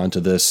respond to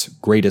this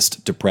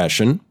greatest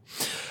depression.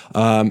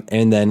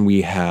 And then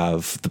we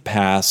have the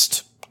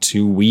past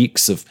 2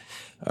 weeks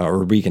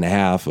or a week and a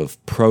half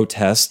of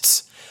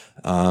protests,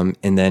 and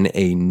then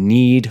a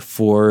need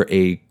for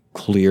a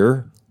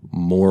clear,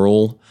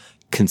 moral,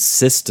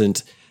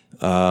 consistent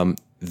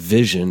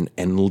vision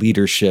and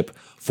leadership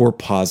for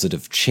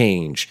positive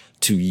change,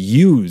 to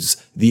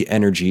use the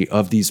energy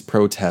of these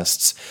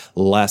protests,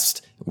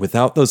 lest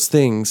without those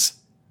things,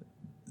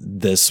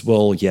 this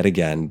will yet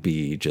again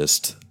be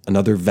just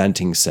another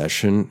venting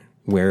session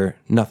where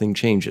nothing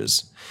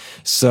changes.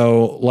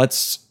 So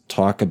let's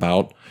talk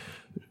about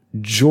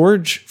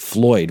George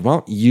Floyd. Why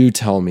don't you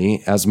tell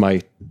me, as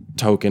my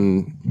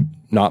token,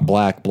 not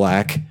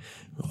black,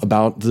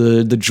 about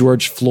the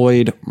George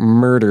Floyd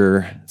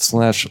murder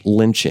 /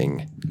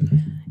 lynching?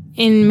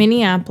 In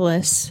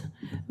Minneapolis,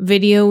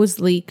 video was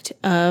leaked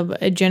of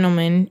a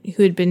gentleman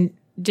who had been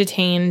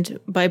detained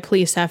by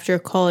police after a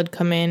call had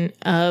come in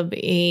of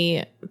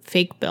a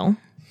fake bill.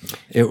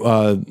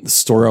 The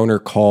store owner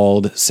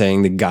called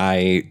saying the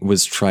guy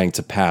was trying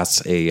to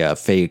pass a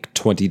fake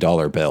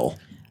 $20 bill.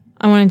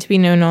 I want it to be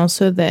known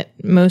also that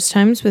most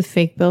times with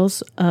fake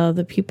bills,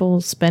 the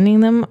people spending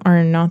them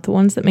are not the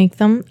ones that make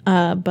them.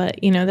 But,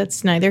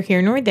 that's neither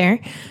here nor there.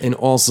 And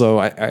also,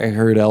 I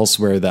heard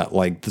elsewhere that,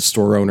 the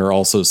store owner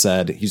also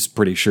said he's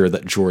pretty sure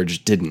that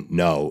George didn't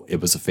know it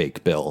was a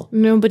fake bill.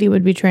 Nobody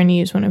would be trying to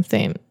use one if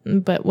they,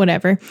 but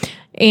whatever.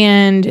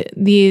 And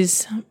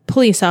these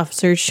police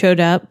officers showed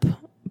up,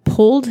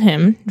 pulled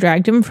him,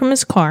 dragged him from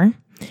his car,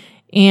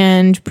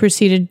 and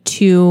proceeded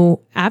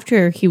to,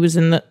 after he was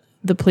in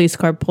the police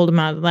car, pulled him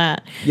out of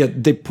that. Yeah,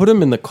 they put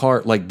him in the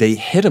car, they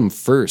hit him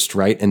first,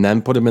 right? And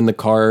then put him in the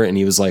car, and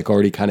he was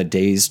already kind of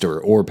dazed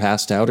or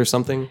passed out or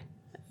something?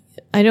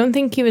 I don't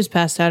think he was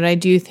passed out. I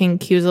do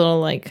think he was a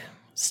little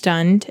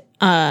stunned.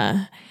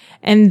 And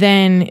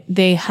then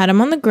they had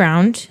him on the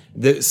ground.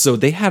 So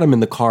they had him in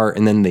the car,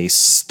 and then they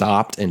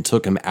stopped and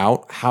took him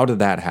out. How did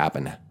that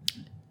happen?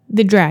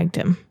 They dragged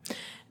him.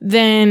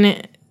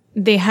 Then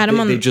they had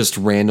him They just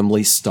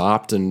randomly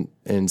stopped and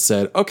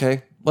said,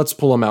 okay, let's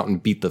pull him out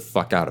and beat the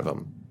fuck out of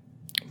him.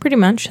 Pretty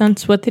much.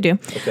 That's what they do.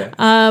 Okay.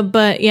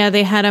 But yeah,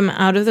 they had him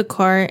out of the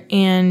car,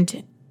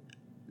 and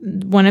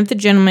one of the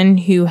gentlemen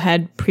who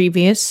had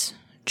previous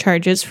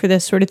charges for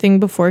this sort of thing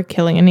before,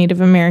 killing a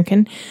Native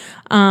American.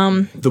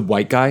 The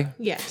white guy?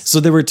 Yes. So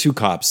there were two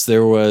cops.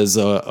 There was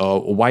a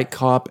white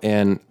cop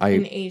and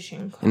an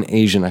Asian cop. An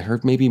Asian. I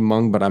heard maybe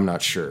Hmong, but I'm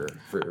not sure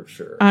for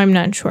sure. I'm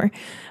not sure.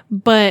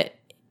 But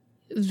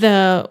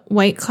the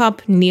white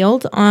cop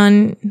kneeled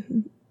on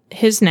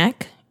his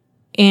neck,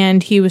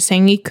 and he was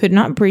saying he could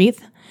not breathe,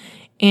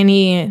 and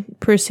he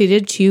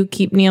proceeded to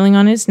keep kneeling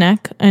on his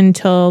neck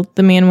until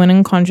the man went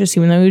unconscious,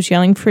 even though he was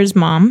yelling for his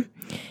mom.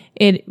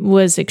 It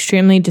was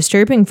extremely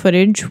disturbing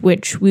footage,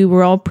 which we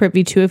were all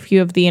privy to if you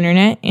have the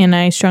internet, and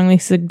I strongly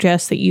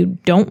suggest that you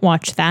don't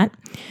watch that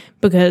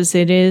because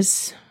it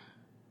is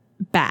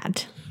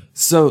bad.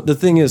 So the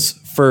thing is,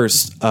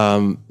 first,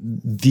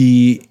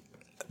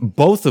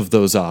 both of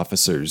those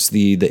officers,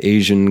 the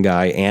Asian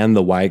guy and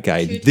the white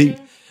guy,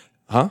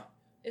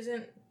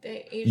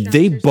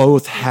 they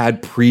both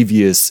had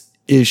previous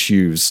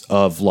issues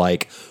of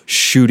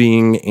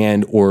shooting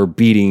and or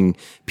beating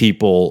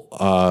people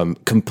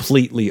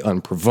completely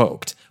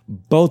unprovoked.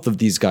 Both of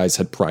these guys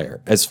had prior,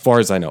 as far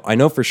as I know. I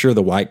know for sure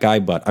the white guy,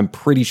 but I'm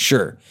pretty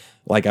sure.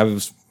 I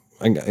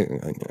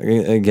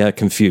get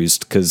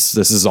confused because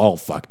this is all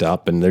fucked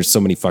up and there's so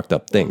many fucked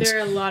up things. There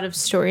are a lot of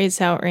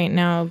stories out right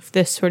now of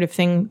this sort of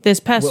thing. This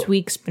past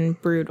week's been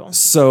brutal.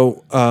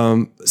 So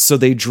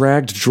they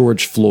dragged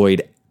George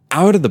Floyd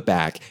out of the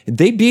back.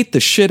 They beat the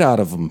shit out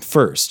of him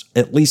first.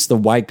 At least the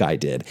white guy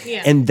did.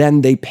 Yeah. And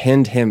then they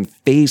pinned him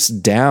face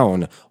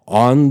down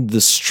on the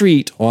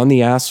street, on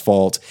the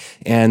asphalt.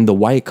 And the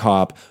white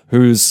cop,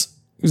 who's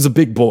a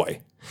big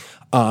boy,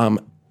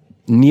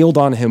 kneeled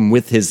on him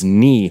with his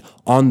knee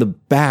on the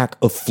back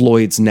of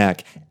Floyd's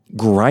neck,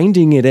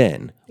 grinding it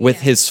in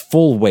with his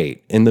full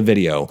weight in the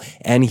video.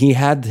 And he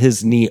had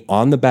his knee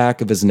on the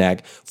back of his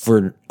neck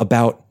for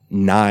about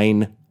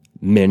 9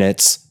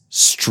 minutes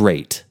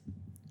straight.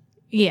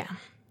 Yeah.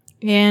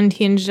 And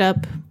he ended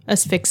up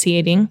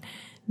asphyxiating.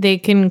 They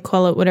can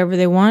call it whatever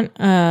they want.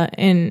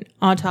 An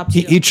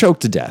autopsy. He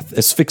choked to death.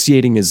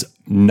 Asphyxiating is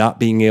not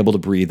being able to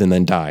breathe and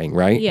then dying,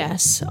 right?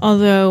 Yes.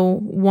 Although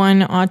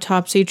one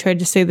autopsy tried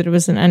to say that it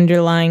was an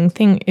underlying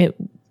thing, it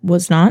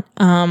was not.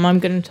 I'm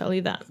going to tell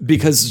you that.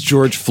 Because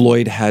George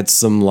Floyd had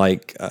some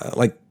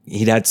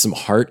he'd had some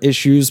heart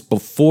issues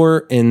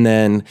before, and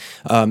then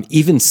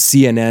even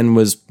CNN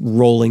was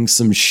rolling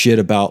some shit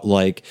about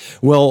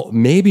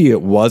maybe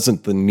it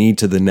wasn't the knee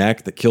to the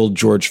neck that killed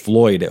George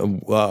Floyd.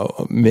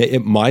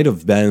 It might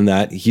have been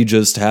that he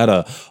just had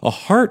a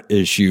heart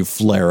issue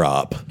flare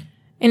up.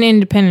 An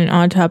independent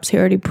autopsy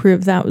already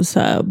proved that was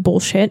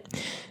bullshit.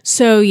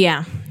 So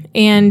yeah,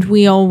 And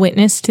we all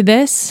witnessed to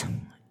this.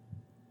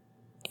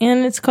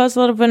 And it's caused a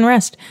lot of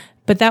unrest.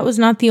 But that was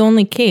not the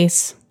only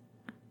case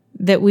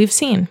that we've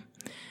seen.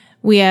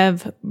 We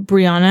have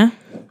Breonna,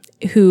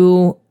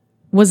 who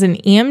was an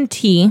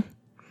EMT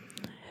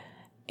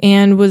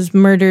and was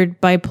murdered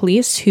by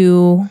police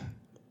who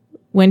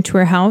went to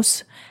her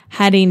house,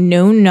 had a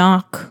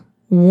no-knock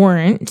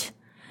warrant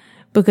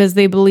because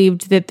they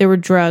believed that there were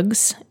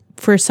drugs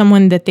for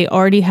someone that they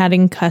already had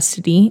in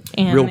custody.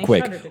 And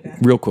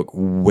real quick,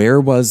 where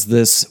was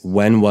this?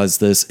 When was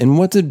this? And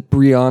what did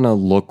Breonna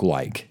look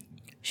like?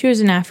 She was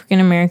an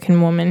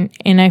African-American woman,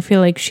 and I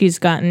feel like she's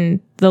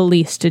gotten the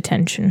least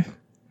attention.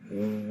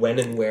 When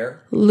and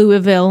where?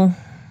 Louisville,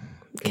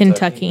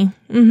 Kentucky.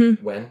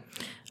 Mm-hmm. When?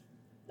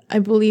 I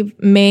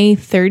believe May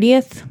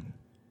 30th.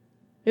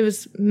 It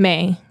was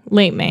May,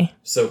 late May.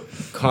 So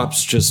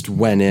cops just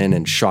went in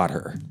and shot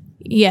her.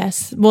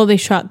 Yes. Well, they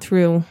shot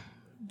through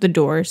the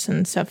doors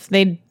and stuff.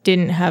 They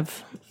didn't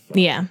have...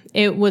 Yeah,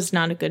 it was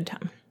not a good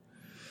time.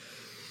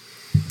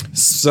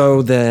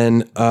 So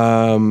then,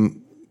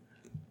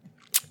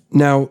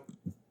 now,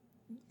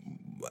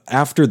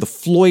 after the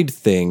Floyd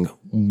thing,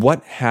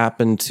 what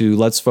happened to...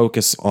 Let's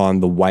focus on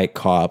the white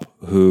cop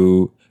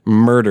who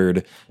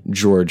murdered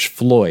George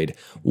Floyd.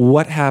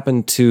 What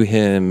happened to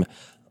him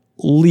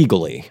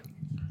legally?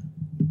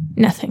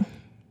 Nothing.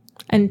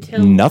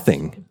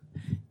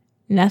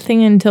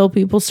 Nothing until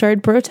people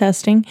started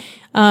protesting.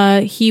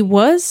 He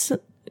was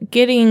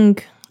getting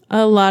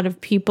a lot of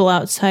people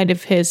outside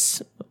of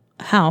his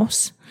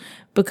house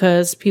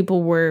because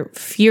people were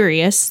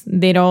furious.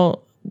 They'd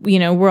all,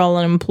 we're all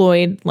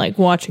unemployed, like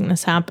watching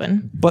this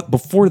happen. But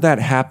before that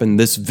happened,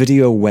 this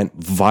video went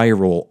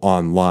viral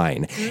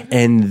online. Mm-hmm.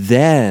 And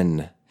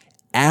then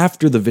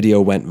after the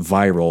video went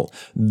viral,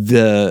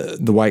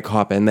 the white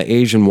cop and the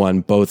Asian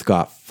one both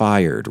got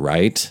fired,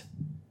 right?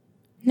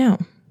 No.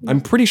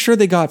 I'm pretty sure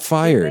they got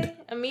fired. Did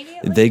they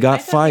immediately? They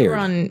got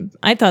fired.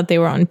 I thought they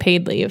were on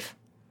paid leave.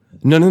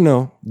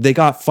 No. They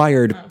got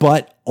fired,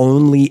 but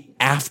only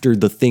after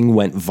the thing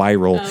went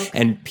viral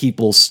and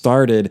people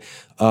started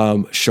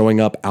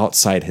showing up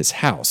outside his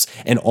house.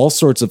 And all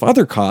sorts of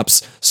other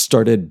cops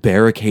started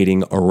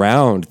barricading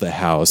around the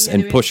house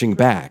and pushing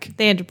back.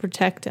 They had to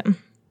protect him.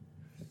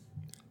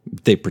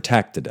 They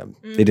protected him.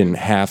 Mm-hmm. They didn't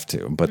have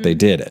to, but they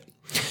did it.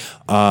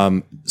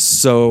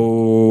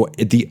 So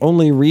the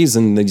only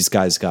reason these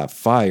guys got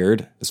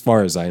fired, as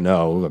far as I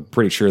know, I'm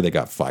pretty sure they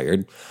got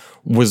fired,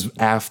 was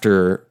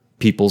after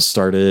people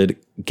started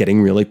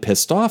getting really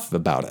pissed off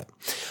about it.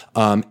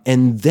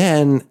 And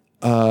then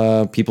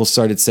people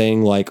started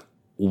saying, like,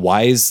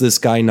 why is this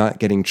guy not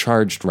getting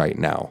charged right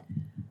now?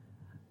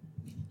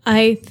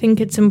 I think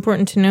it's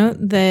important to note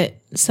that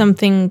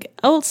something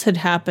else had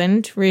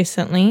happened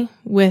recently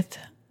with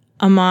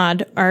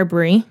Ahmaud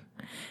Arbery,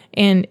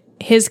 and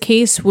his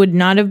case would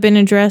not have been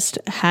addressed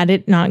had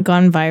it not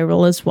gone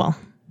viral as well.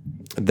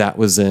 That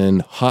was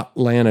in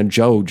Hotlanta,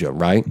 Georgia,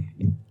 right?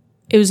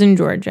 It was in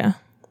Georgia.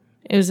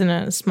 It was in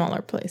a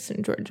smaller place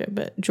in Georgia,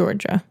 but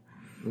Georgia.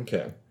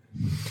 Okay.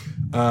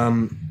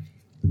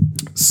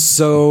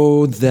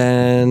 So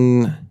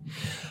then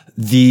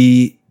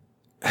I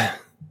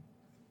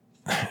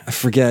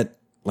forget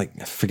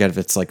if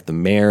it's like the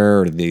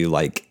mayor or the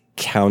like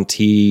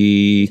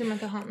county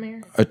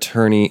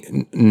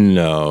attorney.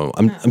 No,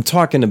 I'm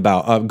talking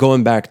about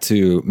going back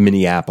to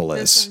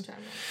Minneapolis.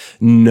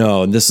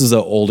 No, this is an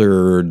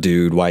older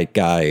dude, white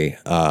guy.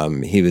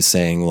 He was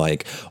saying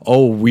like,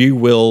 "Oh, we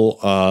will.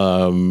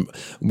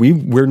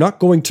 We're not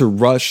going to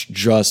rush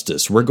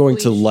justice. We're going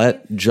to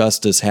let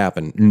justice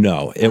happen."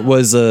 No, it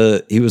was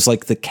he was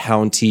like the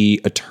county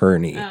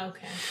attorney. Oh,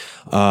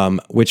 okay.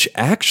 Which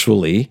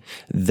actually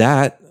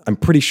I'm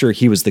pretty sure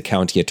he was the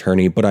county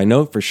attorney, but I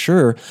know for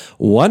sure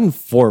one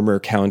former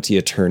county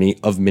attorney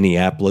of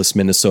Minneapolis,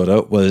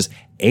 Minnesota was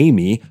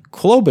Amy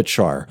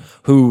Klobuchar,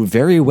 who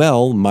very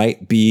well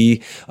might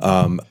be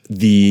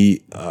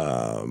the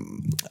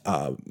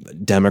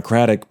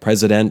Democratic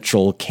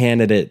presidential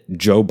candidate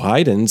Joe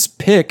Biden's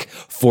pick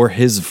for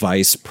his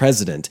vice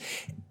president.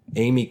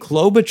 Amy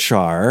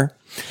Klobuchar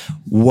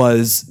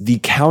was the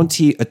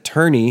county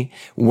attorney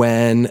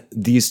when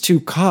these two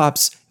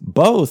cops,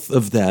 both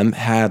of them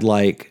had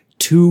like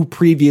 2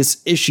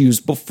 previous issues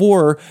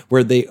before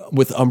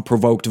with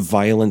unprovoked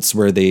violence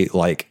where they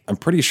like, I'm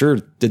pretty sure,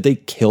 did they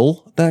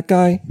kill that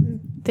guy?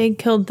 They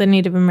killed the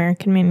Native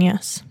American man,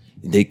 yes.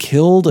 They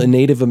killed a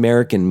Native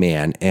American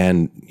man,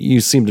 and you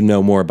seem to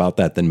know more about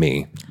that than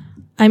me.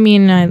 I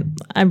mean,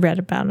 I read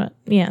about it,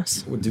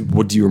 yes.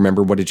 What do you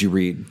remember? What did you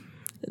read?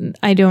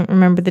 I don't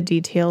remember the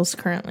details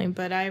currently,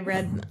 but I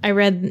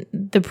read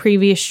the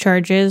previous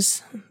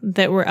charges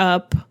that were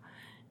up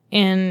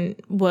and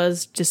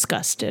was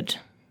disgusted.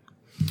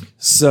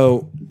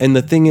 So, and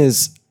the thing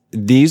is,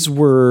 these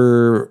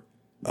were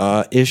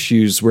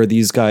issues where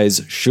these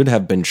guys should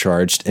have been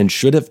charged and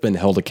should have been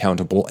held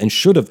accountable and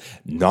should have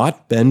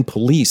not been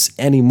police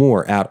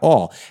anymore at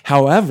all.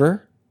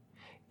 However,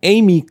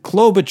 Amy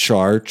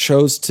Klobuchar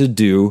chose to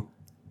do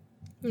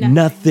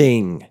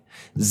nothing.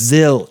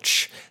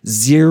 Zilch.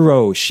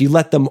 Zero. She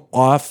let them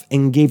off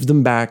and gave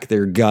them back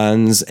their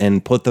guns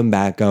and put them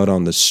back out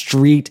on the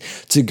street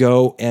to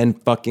go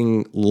and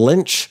fucking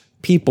lynch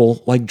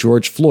people like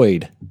George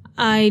Floyd.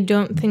 I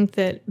don't think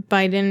that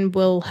Biden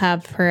will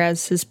have her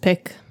as his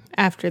pick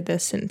after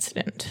this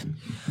incident.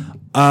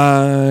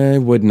 I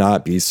would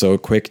not be so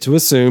quick to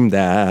assume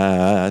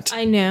that.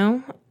 I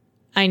know.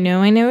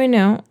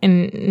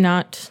 And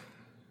not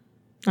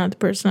the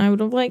person I would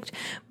have liked.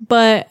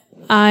 But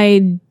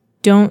I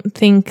don't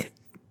think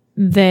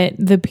that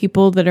the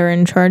people that are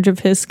in charge of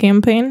his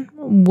campaign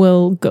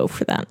will go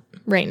for that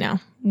right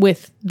now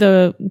with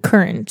the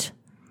current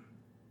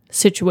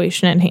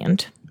situation at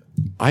hand.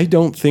 I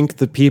don't think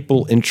the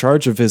people in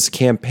charge of his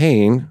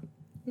campaign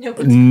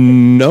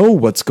know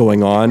what's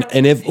going on,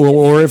 and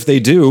if they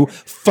do,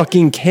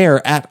 fucking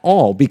care at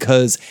all,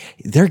 because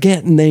they're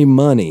getting their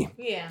money.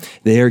 Yeah.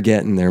 They're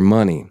getting their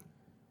money.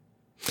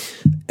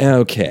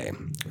 Okay,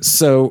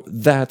 so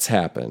that's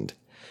happened.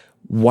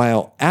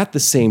 While at the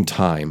same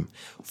time,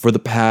 for the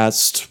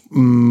past,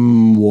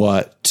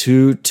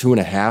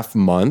 2.5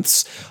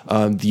 months,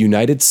 the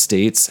United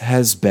States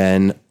has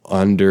been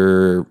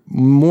under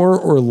more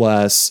or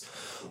less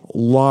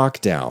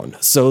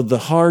lockdown. So the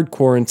hard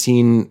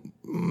quarantine,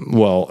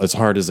 well, as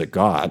hard as it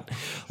got,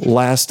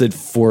 lasted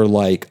for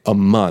like a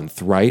month,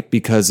 right?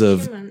 Because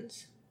of... 2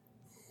 months.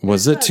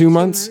 Was it 2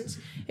 months?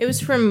 It was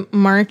from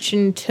March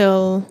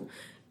until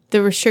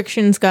the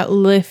restrictions got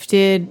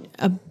lifted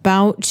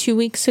about 2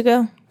 weeks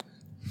ago.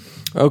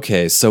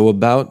 Okay, so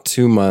about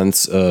 2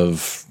 months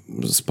of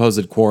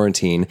supposed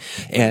quarantine,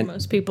 and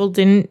most people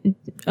didn't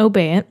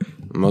obey it.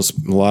 A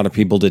lot of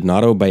people did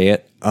not obey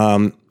it,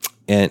 and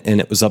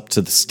it was up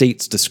to the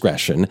state's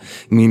discretion.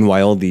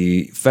 Meanwhile,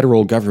 the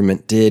federal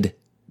government did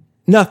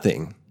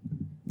nothing.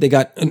 They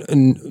got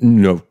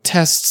no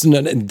tests.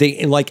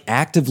 They like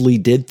actively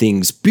did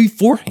things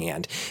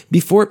beforehand,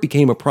 before it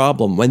became a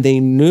problem. When they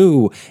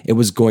knew it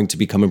was going to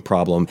become a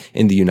problem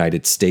in the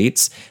United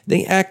States,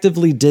 they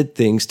actively did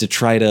things to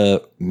try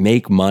to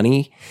make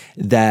money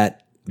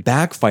that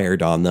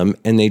backfired on them.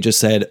 And they just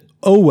said,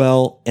 oh,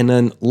 well, and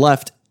then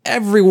left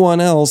everyone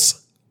else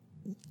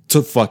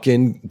to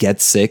fucking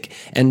get sick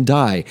and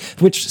die.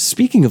 Which,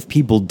 speaking of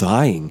people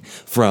dying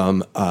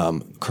from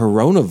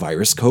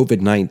coronavirus,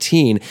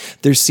 COVID-19,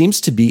 there seems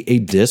to be a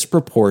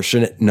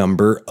disproportionate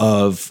number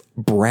of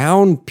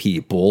brown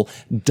people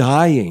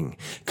dying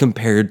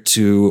compared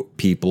to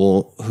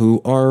people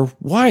who are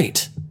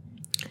white.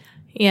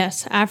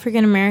 Yes,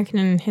 African American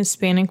and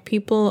Hispanic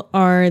people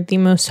are the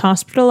most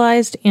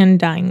hospitalized and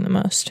dying the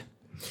most.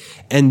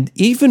 And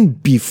even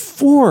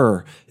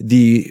before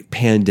the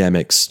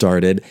pandemic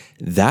started,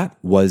 that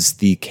was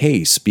the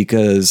case,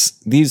 because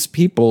these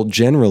people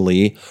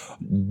generally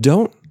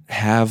don't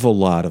have a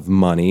lot of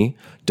money,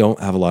 don't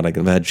have a lot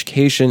of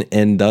education,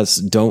 and thus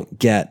don't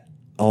get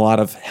a lot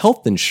of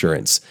health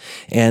insurance.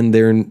 And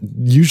they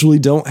usually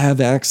don't have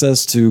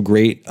access to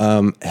great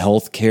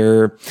health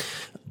care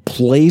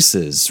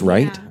places,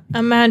 right? Yeah.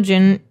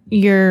 Imagine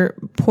you're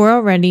poor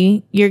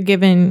already, you're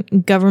given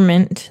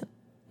government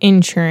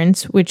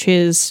insurance, which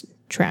is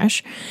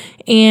trash,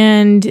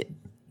 and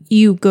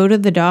you go to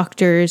the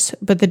doctors,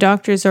 but the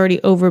doctor's already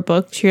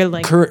overbooked. You're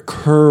like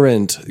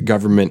current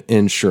government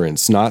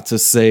insurance, not to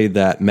say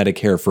that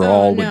Medicare for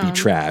all would be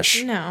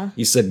trash. No,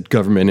 you said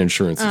government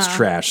insurance is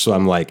trash, so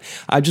I'm like,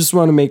 I just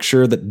want to make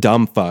sure that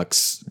dumb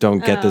fucks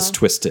don't get this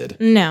twisted.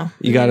 No,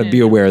 you got to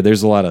be aware.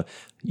 There's a lot of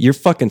you're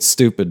fucking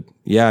stupid.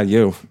 Yeah,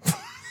 you.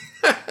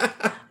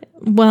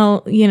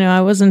 Well,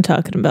 I wasn't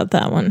talking about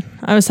that one.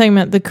 I was talking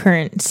about the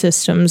current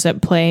systems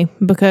at play,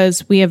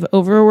 because we have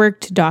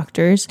overworked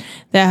doctors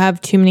that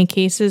have too many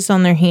cases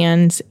on their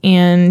hands,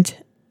 and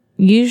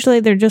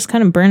usually they're just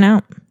kind of burnt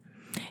out.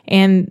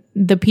 And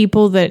the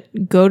people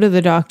that go to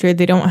the doctor,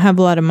 they don't have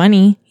a lot of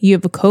money. You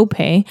have a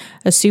copay,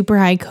 a super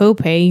high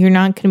copay. You're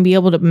not going to be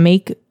able to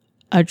make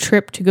a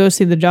trip to go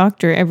see the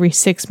doctor every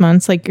 6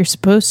 months like you're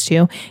supposed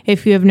to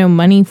if you have no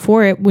money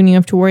for it, when you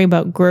have to worry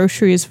about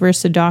groceries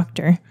versus a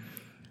doctor.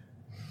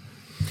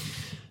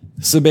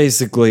 So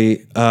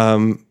basically,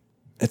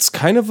 it's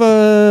kind of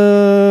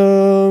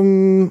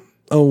a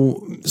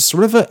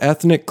sort of an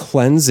ethnic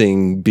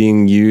cleansing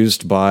being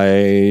used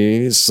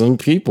by some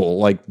people.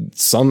 Like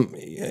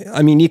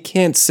you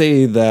can't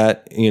say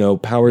that,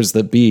 powers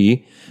that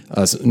be,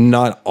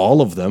 not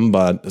all of them,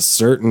 but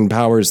certain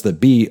powers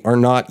that be are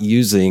not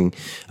using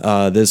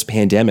this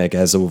pandemic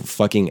as a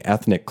fucking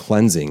ethnic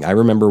cleansing. I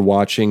remember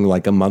watching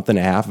like a month and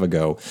a half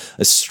ago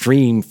a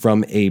stream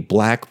from a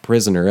black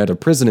prisoner at a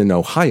prison in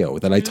Ohio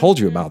that I told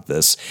you about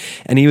this.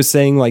 And he was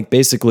saying like,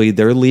 basically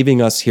they're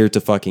leaving us here to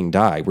fucking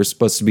die. We're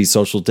supposed to be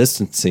social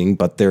distancing,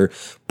 but they're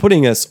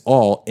putting us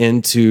all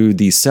into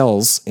these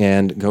cells.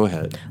 And go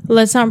ahead.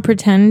 Let's not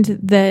pretend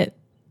that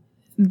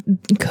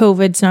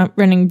COVID's not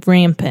running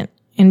rampant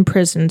in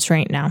prisons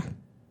right now.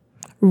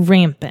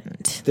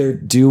 rampant. They're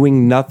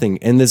doing nothing.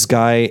 And this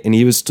guy, and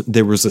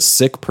there was a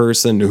sick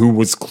person who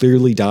was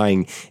clearly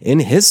dying in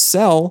his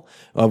cell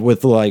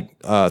with like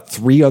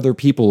 3 other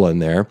people in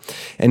there.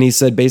 And he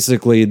said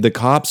basically the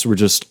cops were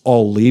just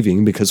all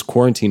leaving because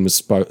quarantine was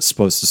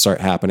supposed to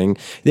start happening.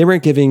 They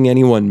weren't giving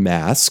anyone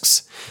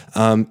masks.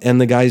 And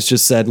the guys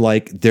just said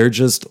like, they're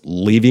just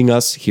leaving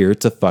us here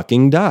to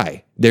fucking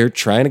die. They're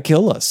trying to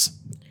kill us.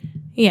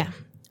 Yeah.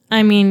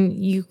 I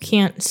mean, you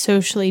can't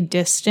socially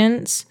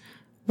distance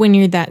when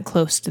you're that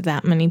close to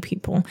that many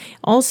people.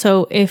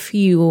 Also, if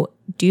you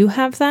do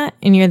have that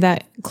and you're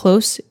that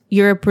close,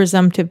 you're a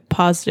presumptive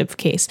positive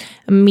case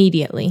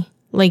immediately.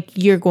 Like,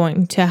 you're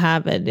going to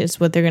have it is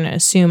what they're going to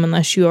assume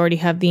unless you already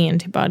have the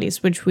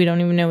antibodies, which we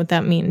don't even know what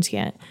that means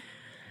yet.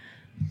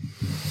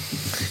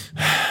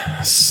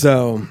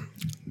 So,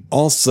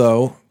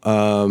 also,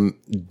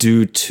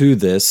 due to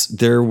this,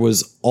 there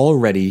was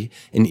already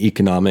an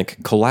economic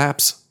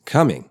collapse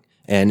coming.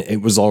 And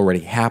it was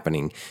already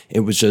happening. It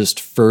was just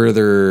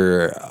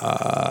further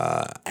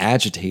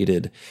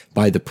agitated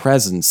by the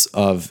presence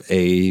of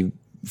a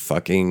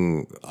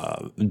fucking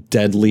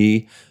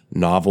deadly,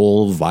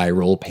 novel,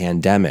 viral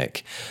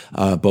pandemic.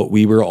 But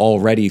we were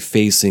already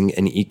facing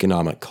an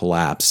economic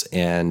collapse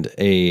and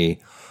a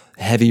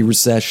heavy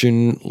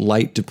recession,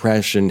 light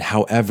depression.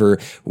 However,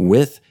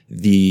 with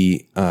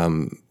the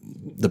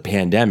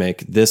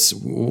pandemic,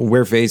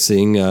 we're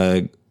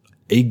facing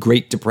a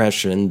Great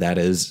Depression that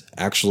is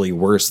actually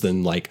worse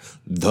than like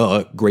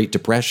the Great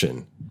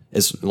Depression,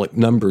 is like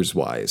numbers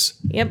wise.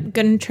 Yep,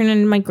 gonna turn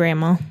into my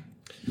grandma.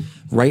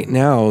 Right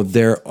now,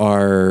 there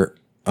are,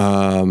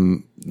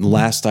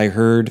 last I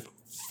heard,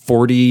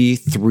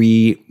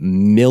 43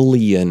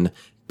 million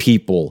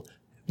people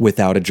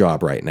without a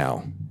job right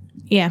now.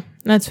 Yeah,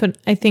 that's what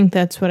I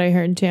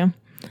heard too.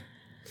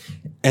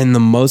 And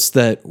the most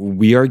that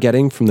we are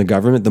getting from the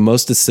government, the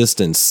most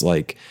assistance,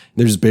 like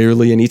there's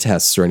barely any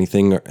tests or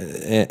anything.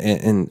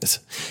 And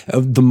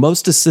the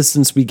most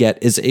assistance we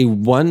get is a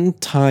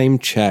one-time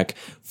check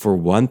for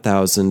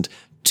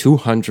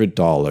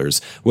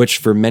 $1,200, which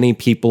for many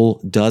people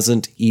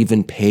doesn't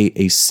even pay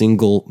a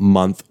single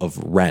month of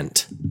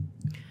rent.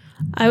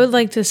 I would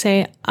like to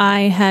say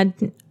I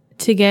had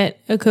to get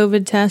a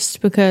COVID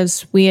test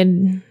because we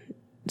had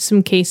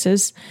some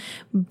cases,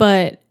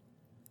 but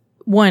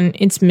one,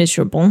 it's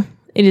miserable.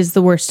 It is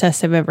the worst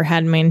test I've ever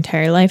had in my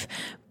entire life.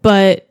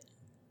 But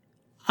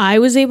I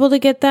was able to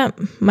get that.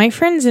 My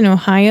friends in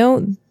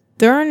Ohio,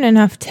 there aren't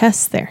enough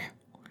tests there.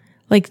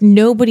 Like,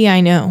 nobody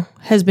I know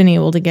has been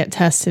able to get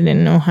tested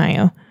in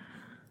Ohio.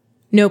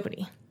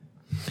 Nobody.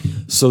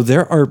 So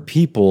there are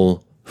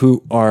people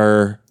who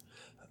are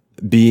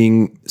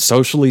being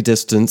socially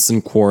distanced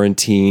and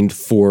quarantined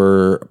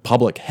for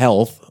public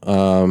health.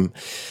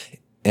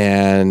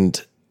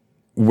 And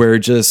we're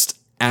just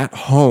at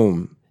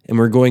home and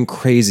we're going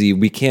crazy.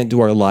 We can't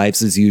do our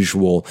lives as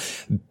usual.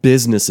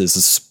 Businesses,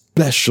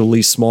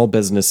 especially small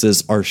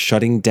businesses, are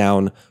shutting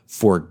down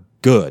for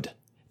good.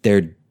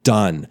 They're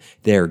done.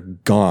 They're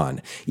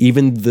gone.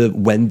 Even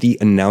when the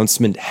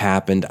announcement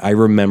happened, I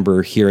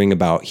remember hearing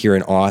about here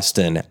in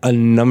Austin a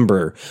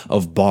number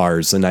of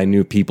bars, and I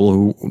knew people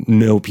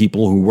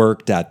who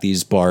worked at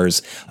these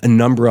bars. A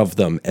number of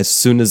them, as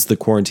soon as the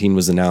quarantine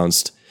was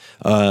announced,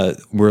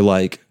 were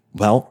like,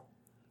 "Well,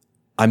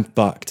 I'm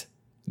fucked."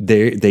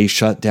 They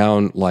shut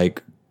down,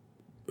 like,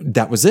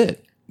 that was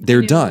it.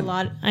 They're done.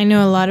 I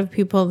know a lot of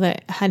people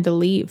that had to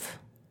leave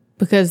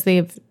because they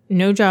have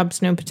no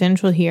jobs, no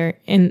potential here,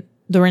 and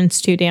the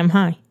rent's too damn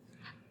high.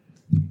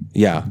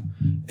 Yeah.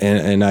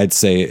 And I'd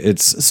say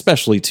it's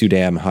especially too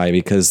damn high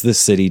because this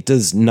city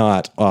does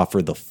not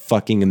offer the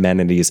fucking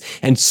amenities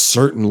and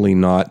certainly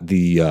not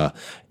the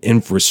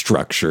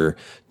infrastructure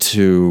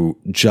to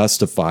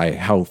justify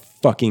how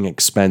fucking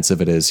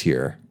expensive it is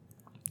here.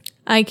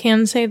 I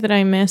can say that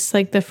I miss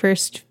like the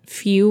first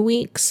few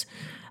weeks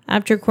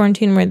after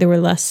quarantine where there were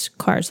less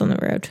cars on the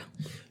road.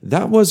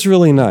 That was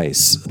really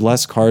nice.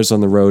 Less cars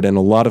on the road and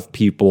a lot of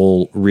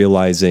people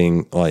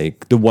realizing,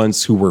 like the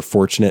ones who were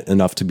fortunate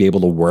enough to be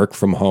able to work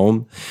from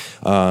home.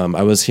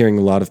 I was hearing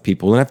a lot of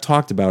people, and I've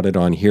talked about it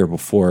on here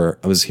before.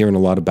 I was hearing a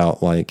lot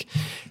about like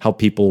how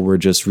people were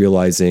just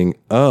realizing,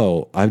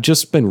 oh, I've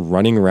just been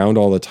running around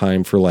all the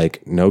time for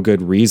like no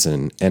good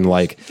reason. And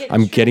like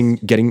I'm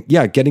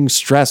getting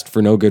stressed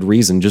for no good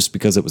reason just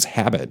because it was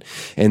habit.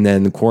 And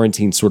then the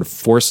quarantine sort of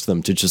forced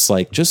them to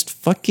just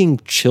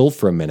fucking chill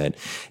for a minute.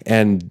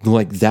 And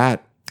like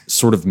that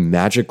sort of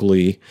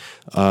magically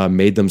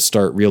made them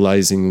start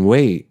realizing,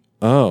 wait,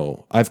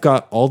 oh, I've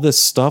got all this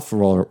stuff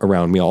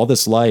around me, all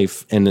this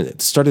life. And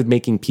it started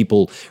making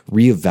people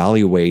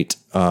reevaluate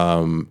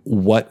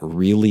what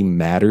really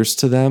matters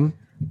to them.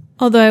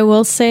 Although I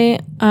will say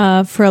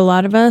for a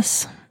lot of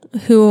us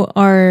who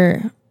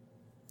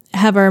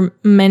have our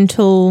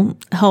mental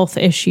health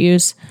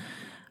issues,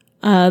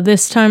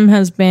 this time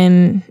has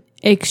been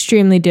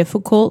extremely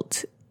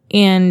difficult.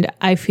 And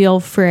I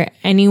feel for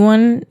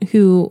anyone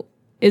who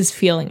is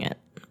feeling it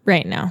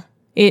right now.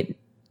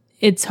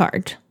 It's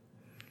hard.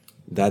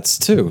 That's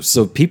too.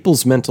 So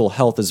people's mental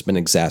health has been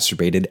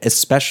exacerbated,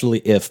 especially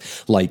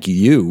if, like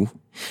you,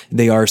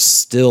 they are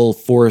still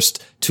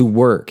forced to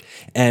work.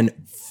 And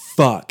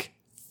fuck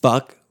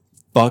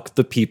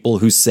the people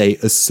who say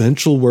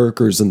essential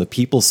workers and the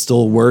people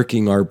still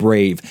working are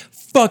brave.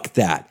 Fuck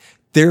that.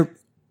 They're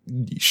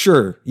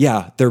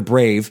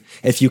brave.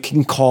 If you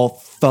can call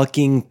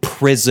fucking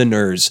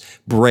prisoners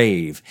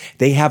brave,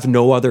 they have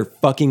no other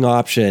fucking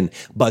option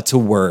but to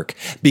work,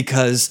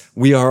 because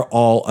we are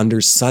all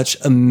under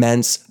such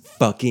immense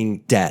fucking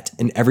debt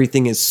and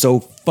everything is so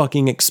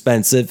fucking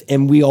expensive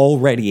and we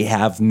already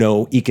have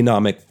no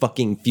economic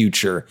fucking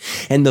future.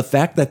 And the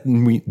fact that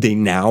they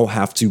now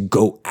have to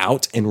go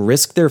out and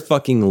risk their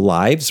fucking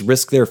lives,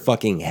 risk their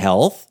fucking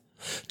health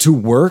to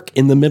work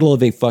in the middle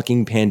of a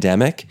fucking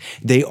pandemic,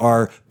 they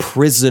are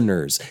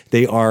prisoners.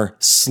 They are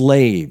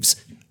slaves.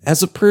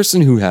 As a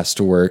person who has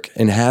to work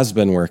and has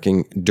been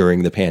working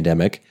during the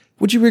pandemic,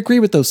 would you agree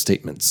with those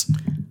statements?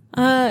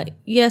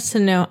 Yes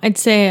and no. I'd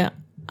say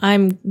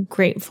I'm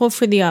grateful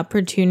for the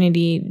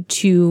opportunity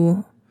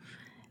to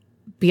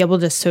be able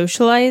to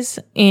socialize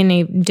in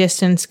a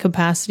distance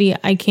capacity.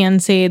 I can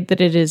say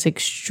that it is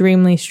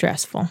extremely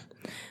stressful.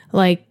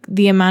 Like,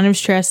 the amount of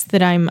stress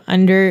that I'm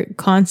under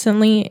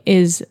constantly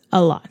is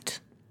a lot.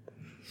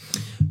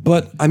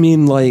 But I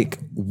mean, like,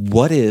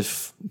 what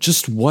if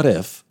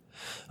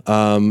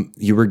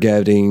you were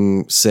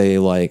getting, say,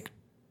 like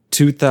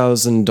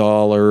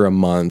 $2,000 a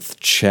month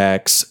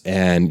checks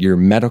and your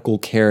medical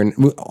care and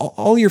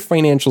all your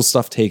financial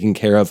stuff taken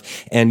care of,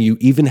 and you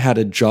even had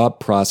a job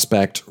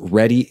prospect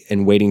ready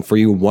and waiting for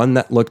you, one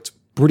that looked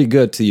pretty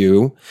good to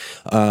you,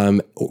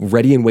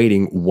 ready and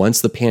waiting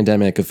once the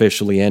pandemic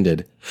officially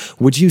ended,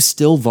 would you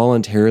still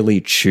voluntarily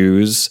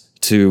choose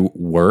to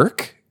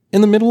work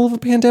in the middle of a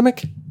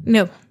pandemic?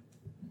 No.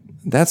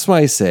 That's why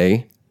I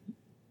say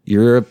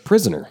you're a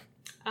prisoner.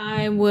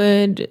 I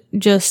would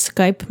just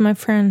Skype my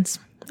friends.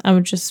 I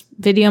would just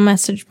video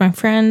message my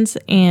friends,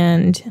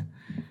 and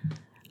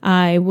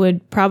I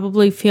would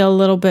probably feel a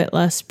little bit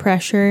less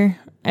pressure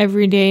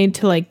every day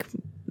to like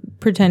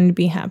pretend to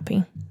be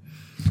happy.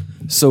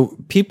 So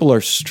people are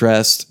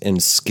stressed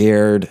and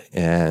scared,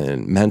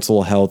 and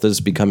mental health has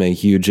become a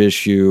huge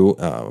issue.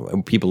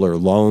 People are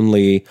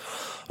lonely,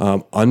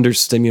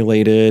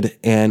 understimulated,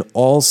 and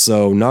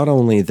also not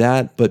only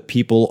that, but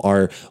people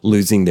are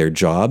losing their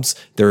jobs.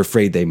 They're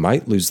afraid they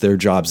might lose their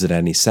jobs at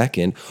any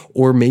second,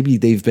 or maybe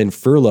they've been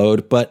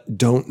furloughed but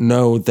don't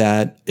know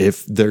that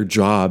if their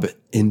job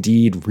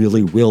indeed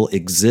really will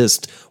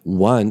exist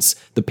once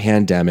the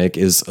pandemic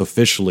is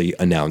officially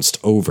announced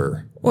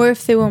over. Or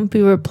if they won't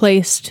be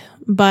replaced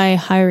by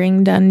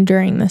hiring done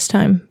during this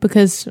time,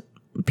 because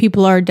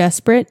people are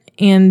desperate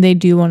and they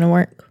do want to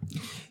work.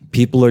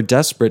 People are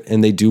desperate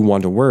and they do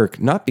want to work,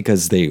 not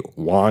because they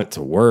want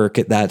to work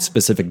at that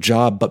specific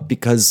job, but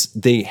because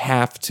they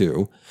have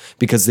to,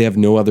 because they have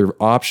no other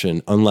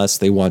option unless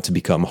they want to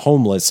become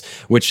homeless,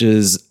 which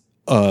is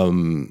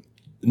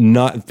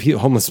not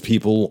homeless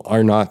people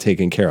are not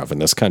taken care of in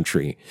this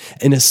country,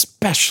 and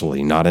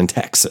especially not in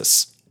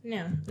Texas.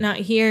 No, not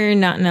here,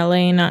 not in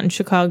LA, not in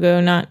Chicago,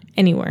 not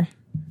anywhere.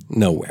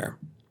 Nowhere.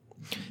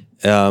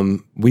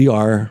 We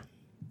are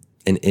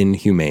an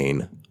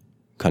inhumane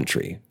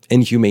country.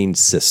 Inhumane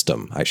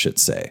system, I should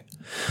say.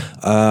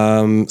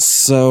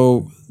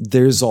 So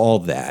there's all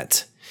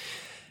that.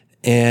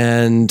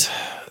 And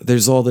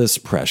there's all this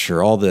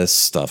pressure, all this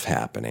stuff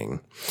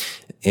happening.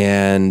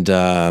 And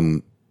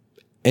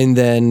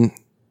then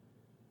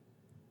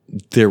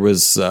there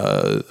was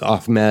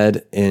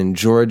Ahmed in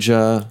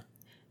Georgia.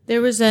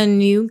 There was a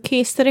new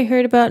case that I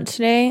heard about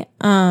today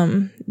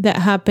that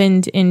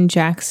happened in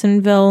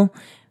Jacksonville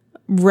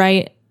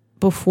right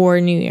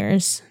before New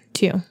Year's,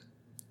 too.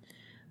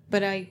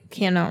 But I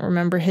cannot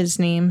remember his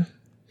name.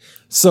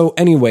 So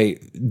anyway,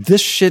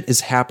 this shit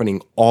is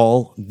happening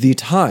all the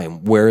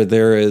time, where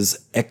there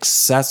is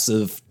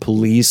excessive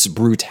police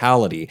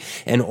brutality.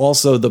 And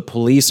also the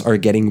police are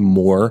getting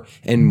more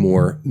and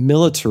more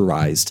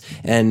militarized.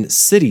 And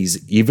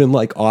cities, even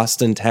like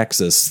Austin,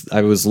 Texas,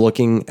 I was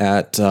looking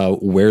at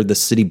where the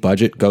city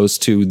budget goes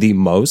to the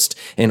most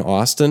in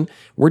Austin.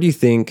 Where do you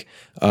think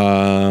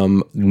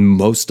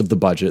most of the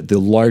budget, the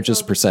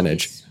largest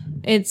percentage?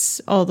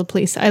 It's all the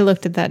police. I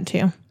looked at that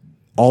too.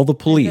 All the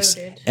police,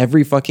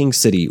 every fucking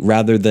city,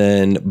 rather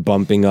than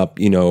bumping up,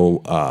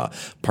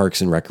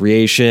 parks and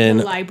recreation.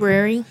 The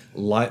library.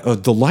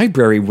 The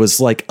library was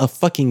like a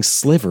fucking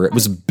sliver. It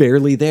was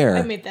barely there.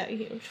 I made that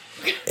huge.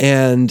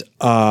 And,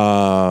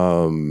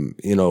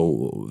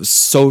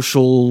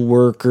 social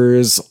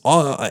workers,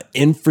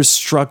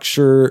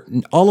 infrastructure,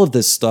 all of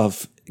this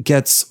stuff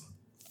gets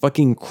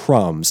fucking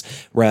crumbs,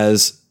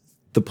 whereas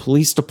the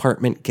police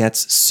department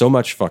gets so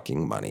much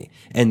fucking money,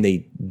 and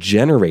they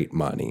generate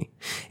money,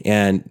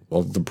 and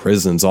the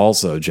prisons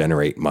also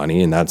generate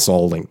money, and that's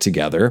all linked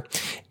together.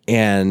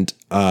 And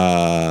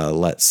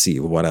let's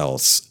see what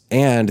else.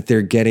 And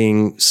they're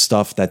getting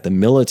stuff that the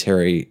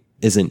military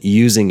isn't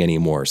using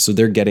anymore. So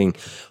they're getting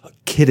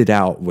kitted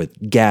out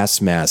with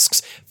gas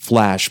masks,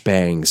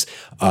 flashbangs,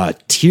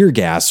 tear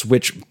gas,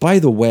 which, by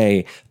the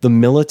way, the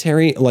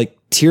military, like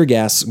tear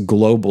gas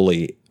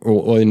globally,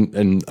 or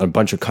in a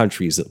bunch of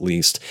countries at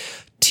least,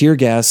 tear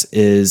gas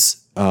is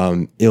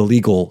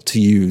illegal to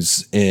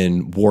use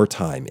in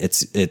wartime.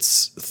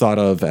 It's thought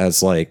of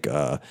as like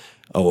a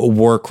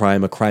war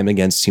crime, a crime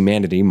against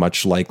humanity,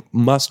 much like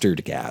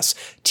mustard gas.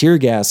 Tear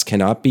gas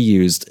cannot be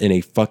used in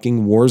a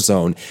fucking war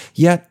zone.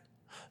 Yet,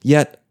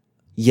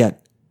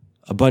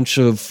 a bunch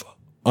of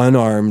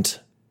unarmed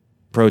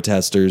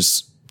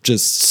protesters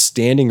just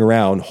standing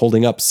around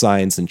holding up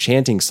signs and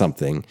chanting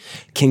something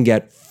can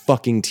get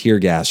fucking tear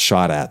gas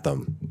shot at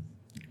them.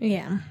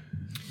 Yeah.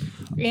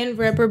 And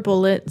rubber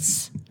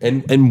bullets.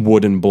 And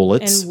wooden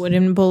bullets. And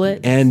wooden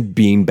bullets. And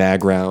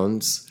beanbag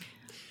rounds.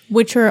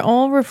 Which are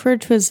all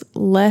referred to as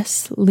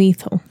less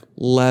lethal.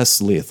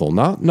 Less lethal.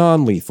 Not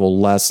non-lethal,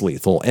 less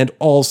lethal. And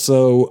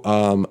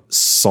also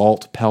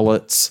salt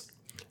pellets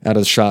out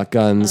of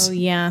shotguns. Oh,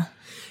 yeah.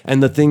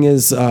 And the thing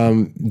is,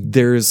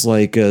 there's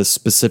like a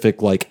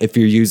specific, like if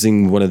you're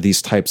using one of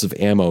these types of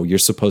ammo, you're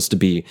supposed to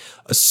be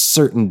a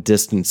certain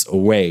distance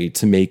away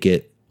to make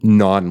it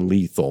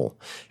non-lethal.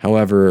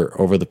 However,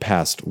 over the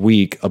past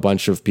week, a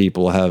bunch of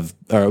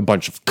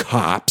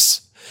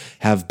cops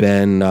have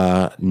been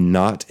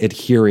not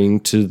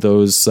adhering to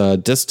those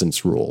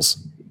distance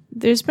rules.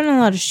 There's been a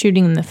lot of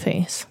shooting in the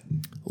face.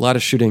 A lot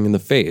of shooting in the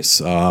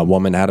face. A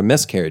woman had a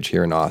miscarriage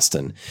here in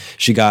Austin.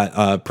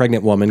 A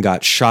pregnant woman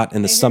got shot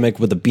in the stomach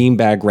with a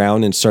beanbag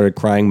round and started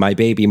crying, "My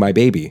baby, my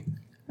baby."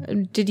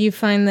 Did you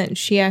find that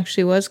she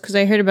actually was? Because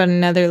I heard about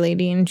another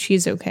lady and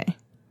she's okay.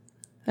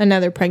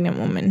 Another pregnant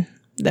woman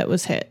that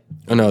was hit.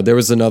 Oh, no, there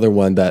was another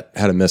one that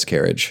had a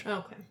miscarriage.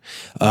 Okay.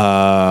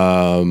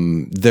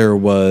 There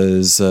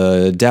was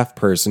a deaf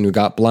person who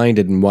got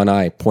blinded in one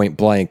eye, point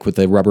blank, with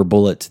a rubber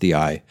bullet to the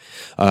eye.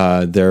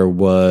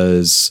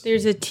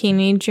 There's a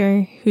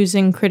teenager who's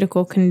in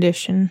critical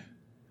condition.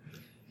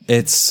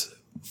 It's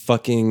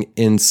fucking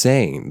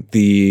insane.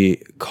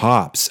 The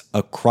cops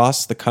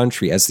across the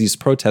country, as these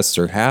protests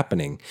are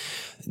happening,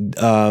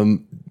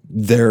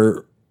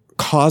 they're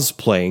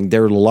cosplaying,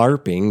 they're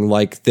LARPing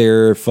like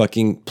they're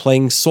fucking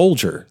playing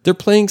soldier. They're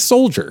playing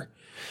soldier.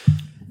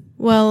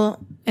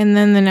 Well, and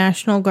then the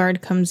National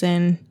Guard comes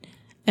in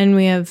and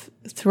we have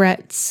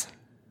threats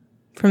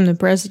from the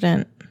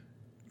president.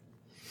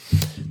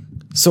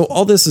 So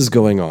all this is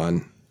going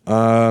on.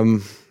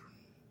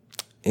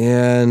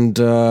 And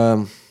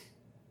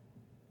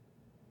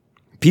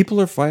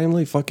people are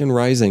finally fucking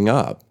rising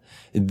up.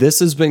 This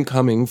has been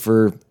coming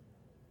for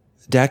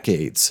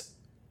decades.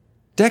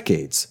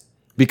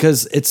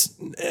 Because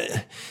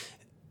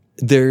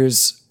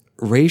there's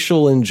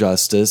racial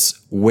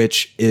injustice,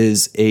 which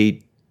is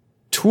a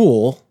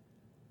tool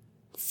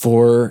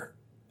for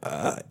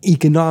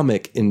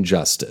economic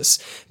injustice,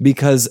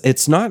 because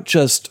it's not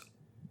just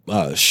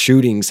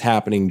shootings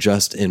happening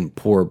just in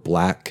poor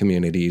Black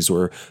communities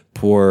or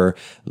poor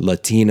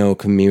Latino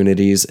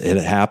communities. It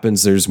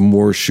happens, there's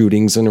more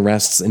shootings and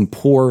arrests in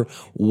poor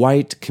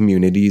white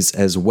communities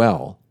as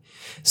well.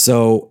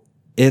 So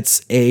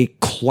it's a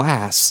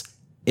class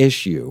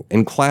issue,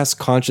 and class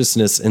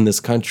consciousness in this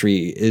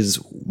country is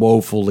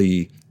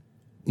woefully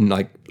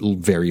like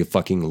very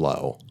fucking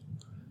low.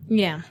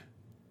 Yeah.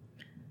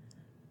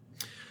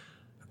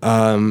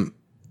 And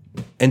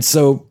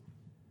so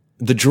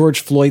the George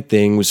Floyd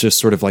thing was just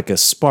sort of like a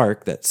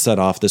spark that set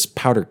off this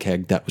powder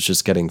keg that was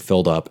just getting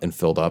filled up and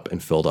filled up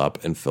and filled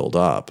up and filled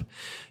up.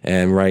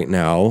 And right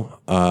now,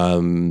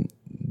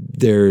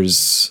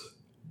 there's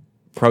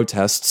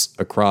protests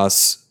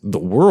across the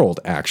world,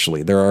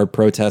 actually. There are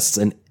protests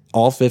in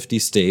all 50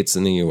 states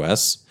in the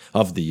U.S.,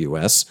 of the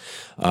U.S.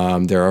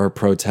 There are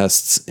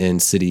protests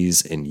in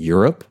cities in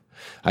Europe.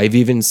 I've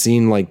even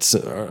seen,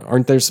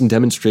 aren't there some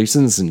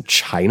demonstrations in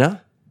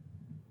China?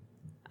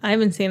 I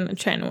haven't seen the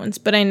China ones,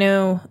 but I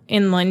know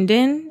in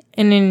London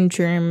and in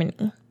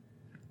Germany.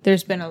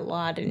 There's been a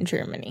lot in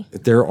Germany.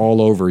 They're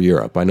all over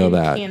Europe. I know in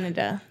that.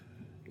 Canada.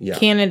 Yeah.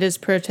 Canada's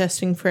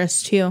protesting for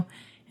us too.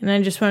 And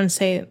I just want to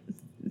say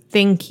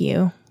thank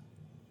you.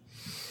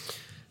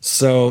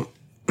 So,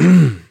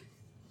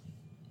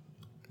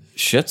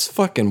 shit's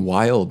fucking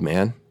wild,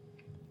 man.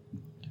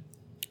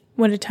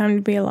 What a time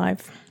to be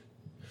alive.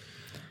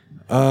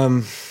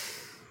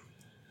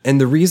 And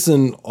the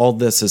reason all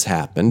this has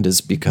happened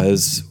is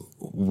because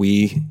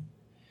we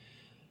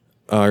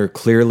are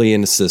clearly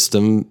in a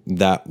system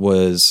that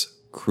was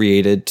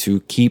created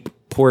to keep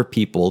poor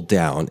people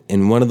down.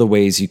 And one of the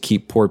ways you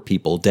keep poor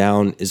people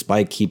down is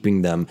by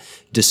keeping them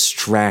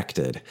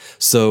distracted,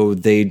 so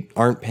they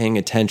aren't paying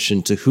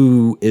attention to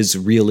who is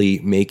really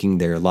making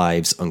their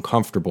lives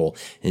uncomfortable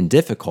and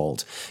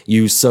difficult.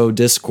 You sow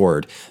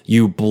discord.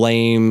 You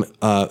blame,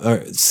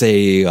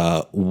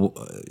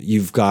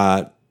 you've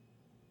got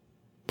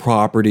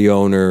property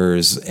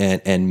owners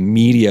and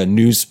media,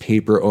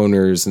 newspaper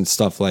owners and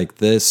stuff like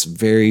this,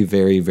 very,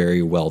 very,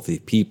 very wealthy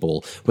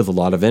people with a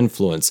lot of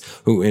influence,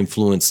 who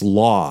influence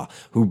law,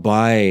 who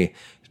buy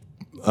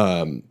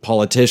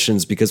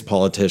politicians, because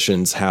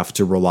politicians have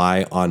to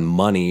rely on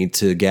money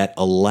to get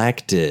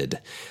elected,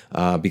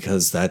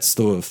 because that's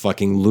the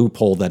fucking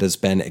loophole that has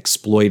been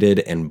exploited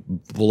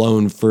and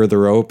blown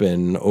further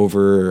open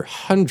over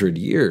 100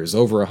 years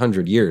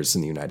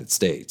in the United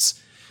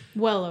States.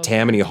 Well over.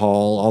 Tammany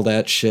Hall, all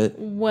that shit.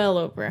 Well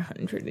over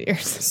 100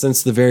 years.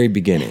 Since the very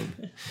beginning.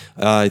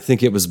 I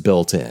think it was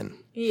built in.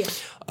 Yeah.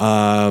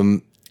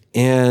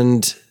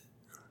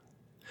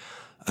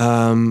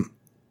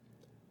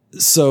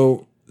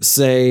 So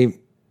say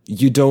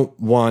you don't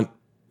want,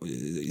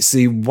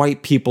 see,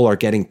 white people are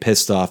getting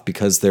pissed off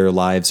because their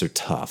lives are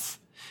tough.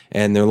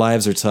 And their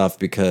lives are tough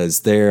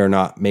because they're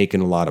not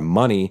making a lot of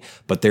money,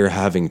 but they're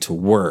having to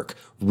work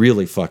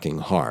really fucking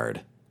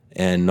hard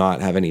and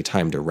not have any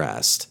time to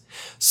rest.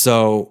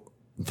 So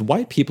the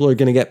white people are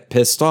going to get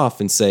pissed off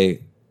and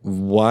say,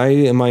 why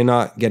am I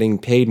not getting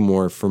paid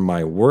more for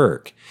my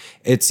work?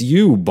 It's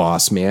you,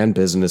 boss man,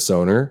 business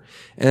owner.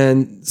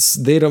 And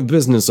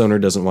business owner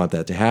doesn't want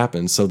that to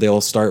happen. So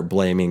they'll start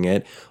blaming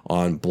it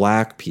on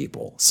black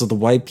people. So the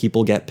white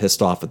people get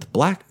pissed off at the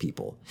black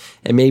people.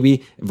 And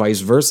maybe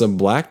vice versa,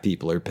 black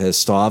people are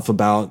pissed off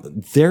about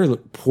their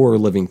poor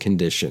living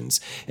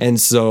conditions.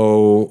 And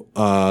so,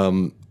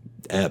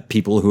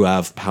 people who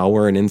have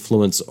power and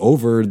influence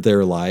over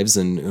their lives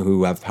and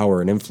who have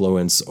power and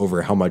influence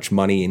over how much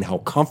money and how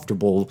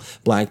comfortable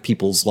black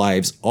people's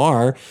lives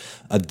are,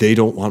 they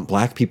don't want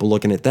black people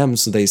looking at them.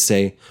 So they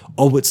say,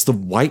 oh, it's the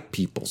white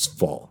people's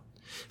fault.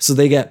 So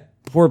they get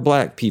poor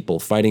black people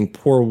fighting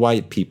poor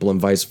white people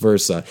and vice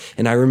versa.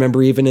 And I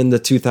remember even in the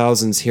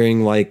 2000s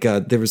hearing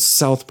there was a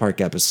South Park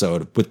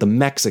episode with the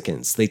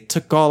Mexicans. They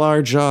took all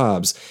our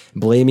jobs,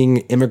 blaming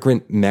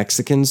immigrant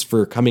Mexicans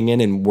for coming in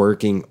and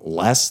working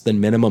less than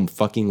minimum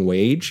fucking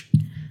wage.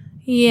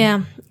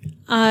 Yeah,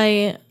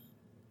 I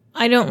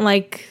don't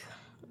like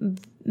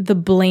the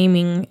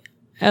blaming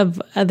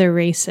of other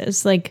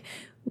races. Like,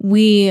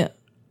 we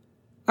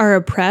are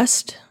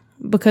oppressed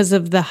because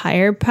of the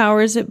higher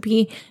powers that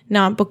be,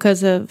 not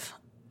because of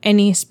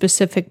any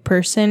specific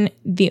person.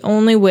 The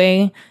only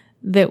way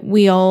that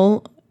we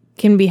all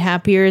can be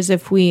happier is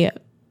if we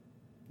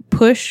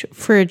push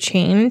for a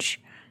change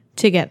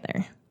to get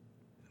there.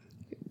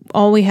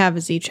 All we have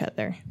is each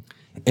other.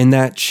 And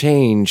that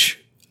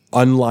change,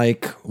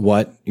 unlike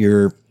what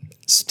your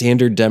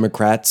standard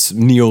Democrats,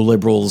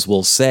 neoliberals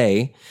will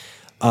say,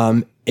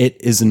 it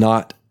is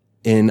not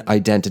in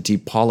identity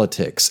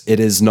politics. It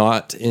is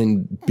not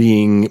in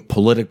being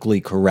politically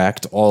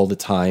correct all the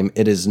time.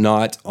 It is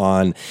not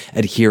on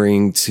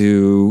adhering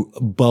to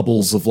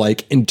bubbles of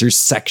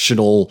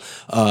intersectional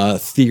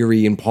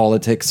theory in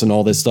politics and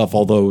all this stuff,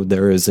 although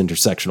there is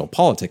intersectional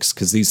politics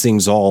because these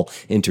things all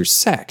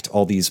intersect.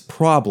 All these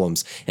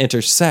problems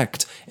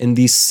intersect in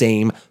the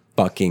same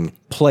fucking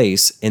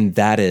place, and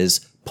that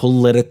is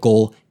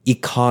political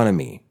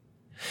economy.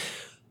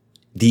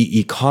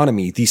 The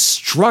economy, the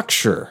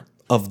structure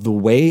of the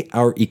way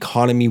our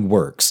economy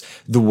works,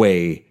 the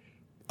way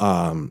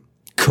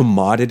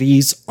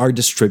commodities are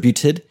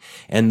distributed,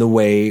 and the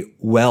way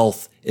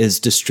wealth is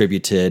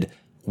distributed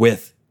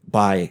with,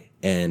 by,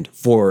 and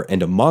for,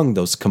 and among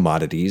those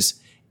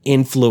commodities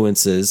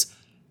influences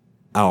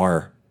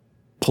our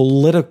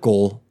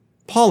political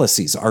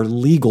policies, our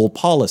legal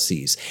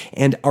policies,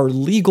 and our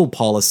legal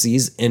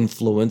policies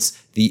influence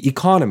the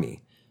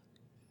economy,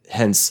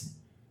 hence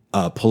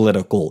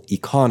political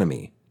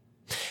economy.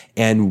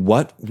 And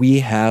what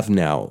we have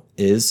now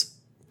is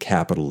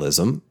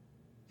capitalism.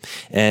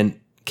 And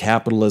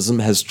capitalism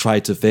has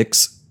tried to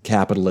fix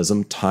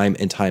capitalism time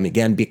and time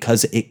again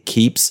because it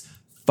keeps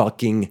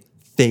fucking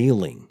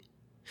failing.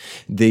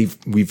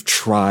 We've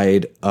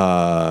tried,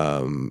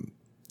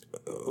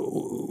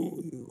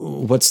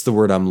 what's the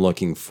word I'm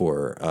looking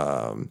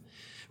for?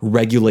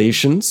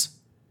 Regulations.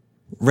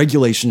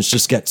 Regulations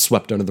just get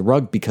swept under the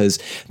rug because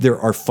there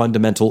are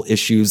fundamental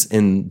issues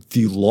in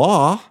the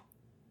law,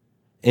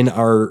 in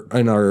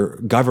our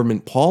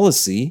government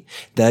policy,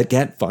 that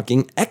get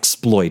fucking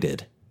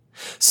exploited.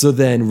 So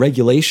then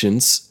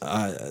regulations,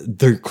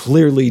 they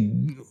clearly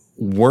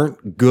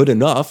weren't good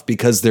enough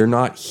because they're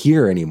not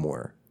here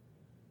anymore.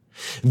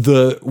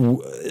 The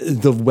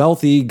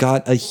wealthy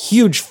got a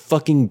huge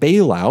fucking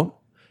bailout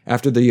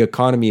after the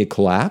economy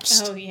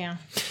collapsed. Oh, yeah.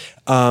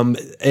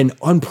 An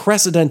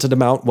unprecedented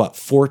amount,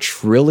 $4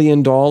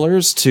 trillion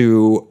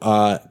to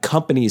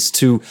companies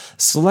to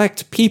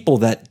select people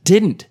that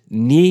didn't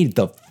need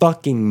the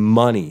fucking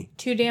money.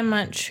 Too damn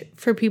much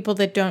for people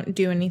that don't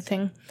do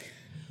anything.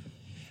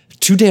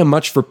 Too damn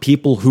much for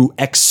people who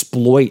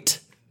exploit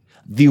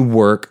the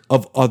work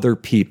of other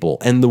people,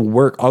 and the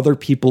work other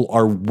people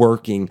are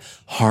working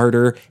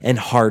harder and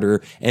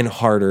harder and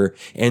harder,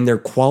 and their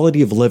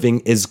quality of living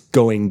is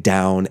going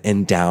down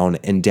and down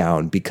and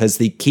down because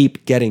they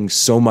keep getting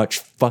so much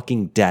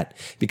fucking debt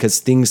because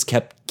things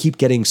keep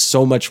getting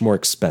so much more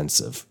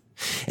expensive.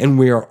 And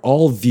we are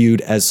all viewed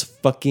as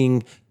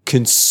fucking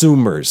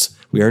consumers.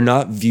 We are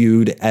not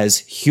viewed as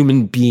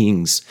human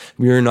beings.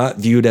 We are not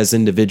viewed as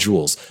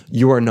individuals.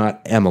 You are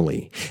not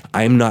Emily.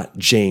 I'm not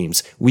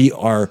James. We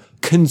are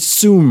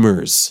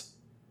consumers.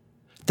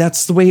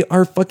 That's the way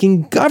our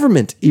fucking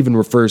government even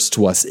refers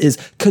to us, is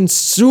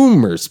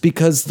consumers,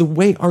 because the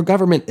way our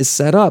government is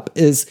set up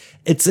is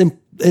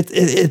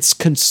its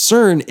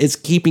concern is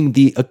keeping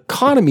the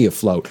economy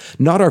afloat,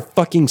 not our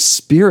fucking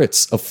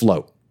spirits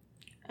afloat.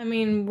 I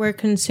mean, we're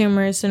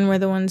consumers and we're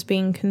the ones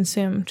being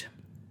consumed.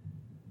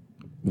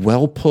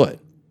 Well put.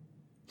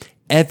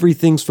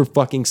 Everything's for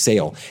fucking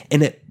sale.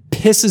 And it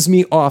pisses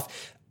me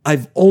off.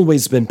 I've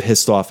always been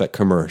pissed off at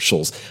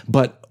commercials,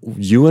 but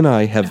you and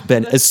I have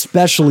been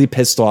especially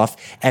pissed off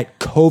at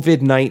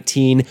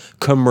COVID-19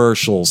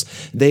 commercials.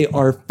 They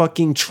are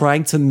fucking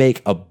trying to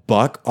make a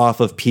buck off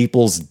of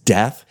people's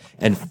death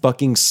and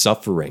fucking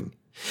suffering.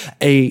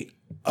 A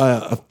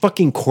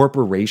fucking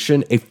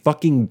corporation, a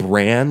fucking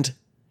brand.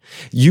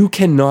 You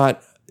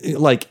cannot,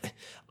 like,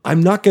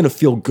 I'm not going to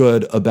feel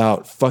good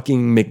about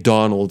fucking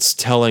McDonald's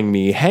telling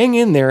me, hang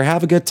in there,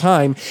 have a good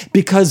time,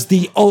 because at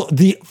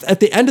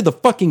the end of the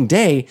fucking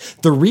day,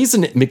 the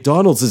reason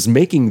McDonald's is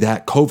making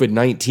that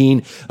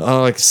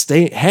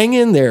COVID-19 hang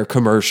in there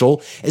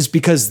commercial is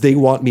because they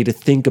want me to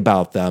think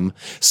about them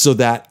so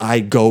that I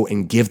go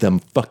and give them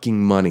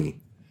fucking money.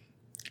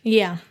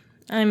 Yeah.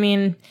 I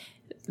mean,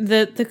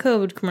 the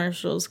COVID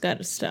commercials got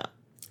to stop.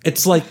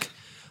 It's like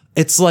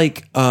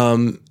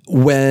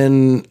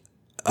when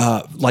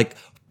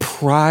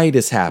Pride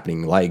is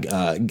happening,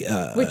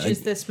 which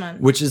is this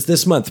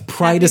month.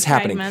 Pride is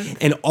happening. Month.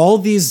 And all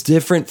these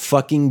different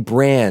fucking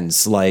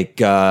brands, like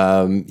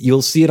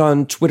you'll see it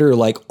on Twitter,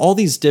 like all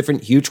these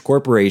different huge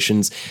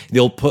corporations,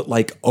 they'll put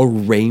like a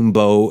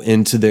rainbow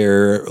into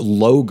their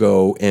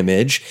logo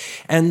image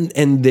and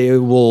they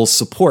will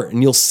support.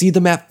 And you'll see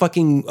them at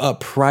fucking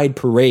Pride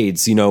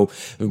parades, you know,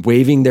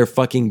 waving their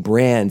fucking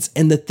brands.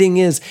 And the thing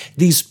is,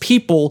 these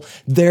people,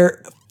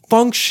 they're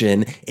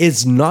function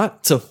is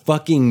not to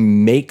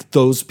fucking make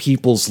those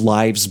people's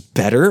lives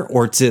better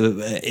or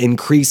to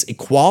increase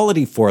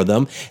equality for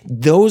them.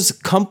 Those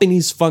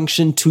companies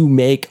function to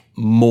make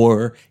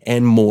more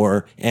and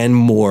more and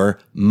more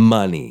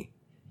money.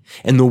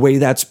 And the way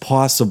that's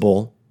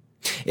possible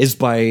is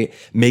by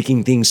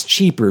making things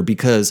cheaper,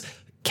 because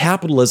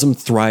capitalism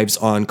thrives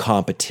on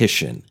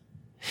competition.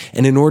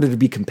 And in order to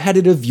be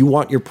competitive, you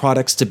want your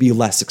products to be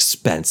less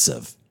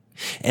expensive.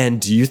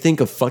 And do you think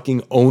a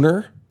fucking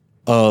owner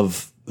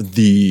of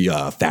the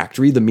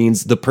factory,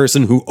 the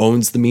person who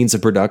owns the means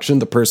of production,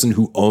 the person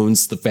who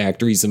owns the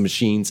factories and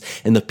machines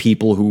and the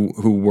people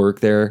who work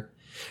there,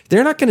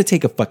 they're not going to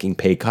take a fucking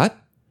pay cut.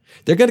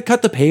 They're going to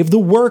cut the pay of the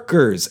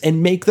workers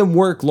and make them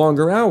work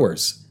longer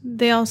hours.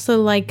 They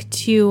also like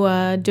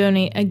to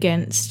donate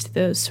against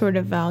those sort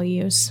of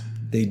values.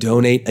 They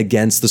donate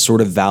against the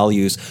sort of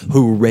values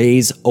who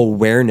raise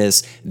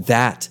awareness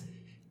that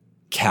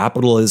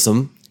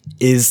capitalism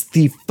is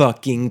the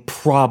fucking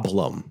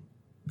problem.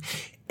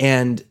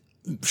 And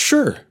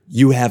sure,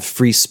 you have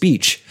free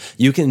speech.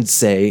 You can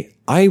say,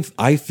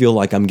 I feel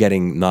like I'm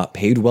getting not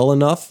paid well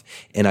enough,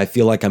 and I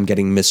feel like I'm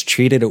getting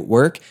mistreated at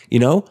work. You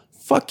know,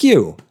 fuck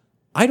you.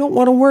 I don't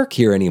want to work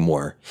here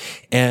anymore.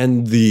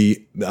 And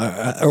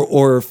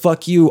or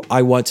fuck you,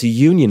 I want to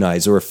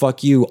unionize, or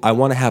fuck you, I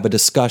want to have a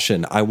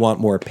discussion. I want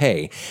more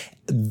pay.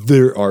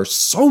 There are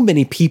so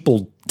many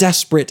people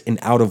desperate and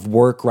out of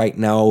work right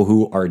now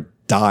who are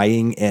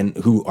dying and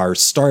who are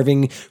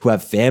starving, who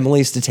have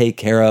families to take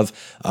care of,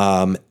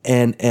 and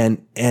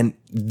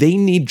they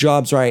need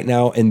jobs right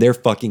now, and they're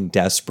fucking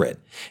desperate,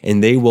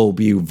 and they will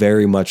be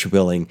very much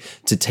willing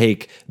to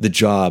take the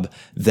job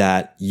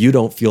that you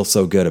don't feel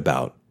so good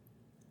about.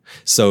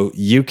 So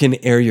you can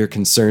air your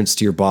concerns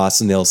to your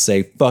boss, and they'll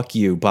say, fuck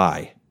you,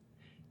 bye,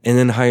 and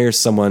then hire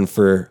someone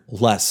for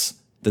less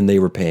than they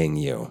were paying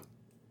you.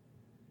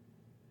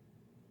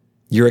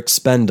 You're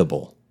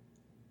expendable.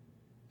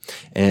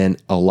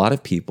 And a lot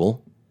of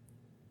people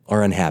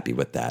are unhappy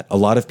with that. A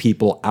lot of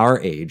people our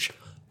age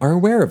are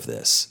aware of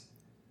this.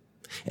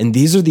 And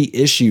these are the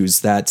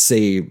issues that,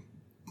 say,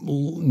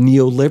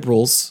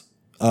 neoliberals,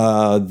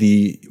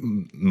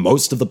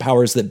 most of the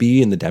powers that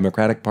be in the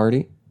Democratic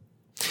Party,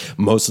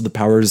 most of the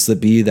powers that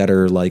be that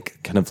are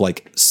like kind of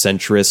like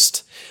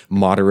centrist,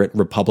 moderate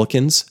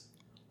Republicans.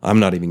 I'm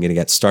not even going to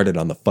get started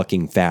on the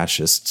fucking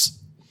fascists.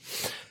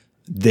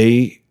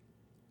 They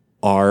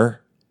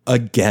are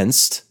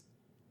against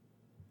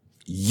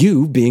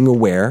you being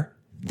aware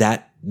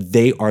that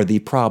they are the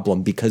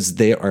problem, because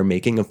they are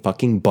making a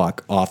fucking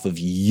buck off of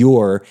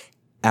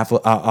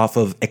off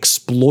of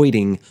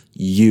exploiting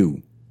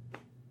you.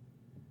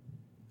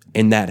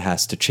 And that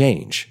has to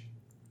change.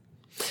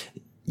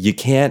 You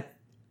can't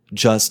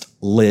just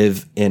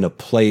live in a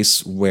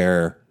place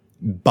where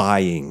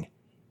buying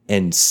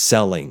and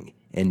selling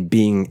and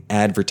being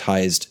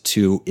advertised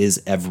to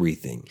is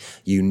everything.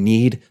 You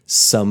need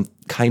some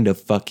kind of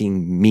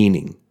fucking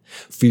meaning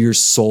for your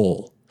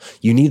soul.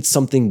 You need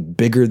something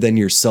bigger than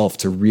yourself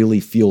to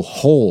really feel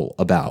whole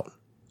about.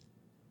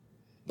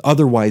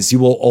 Otherwise, you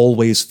will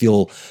always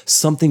feel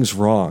something's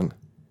wrong.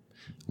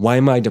 Why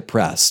am I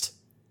depressed?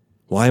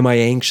 Why am I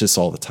anxious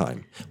all the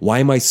time? Why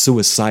am I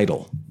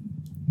suicidal?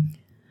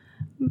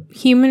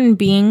 Human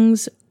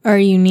beings are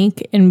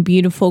unique and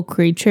beautiful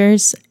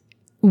creatures,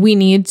 we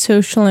need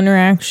social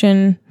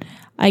interaction.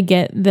 I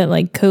get that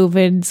like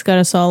COVID's got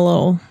us all a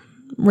little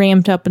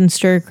ramped up and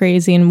stir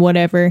crazy and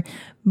whatever,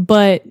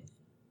 but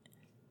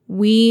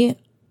we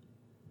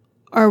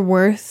are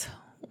worth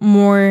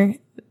more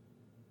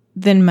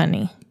than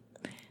money.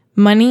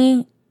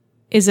 Money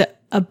is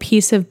a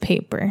piece of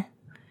paper.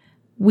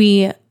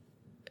 We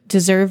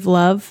deserve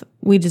love.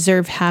 We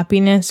deserve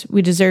happiness.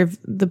 We deserve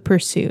the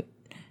pursuit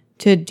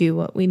to do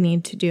what we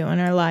need to do in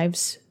our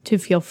lives to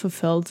feel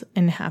fulfilled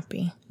and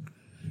happy.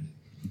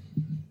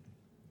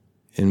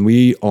 And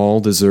we all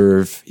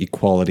deserve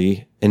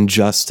equality and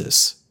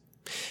justice.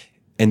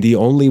 And the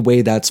only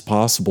way that's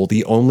possible,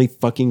 the only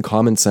fucking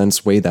common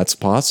sense way that's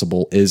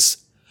possible is,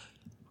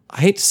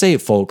 I hate to say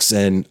it, folks,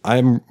 and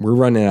we're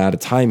running out of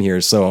time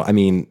here. So, I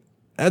mean,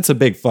 that's a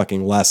big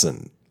fucking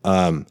lesson.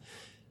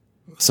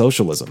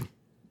 Socialism.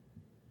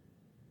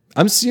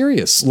 I'm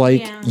serious.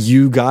 Like,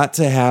 you got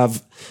to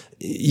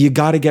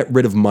get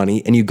rid of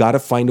money, and you got to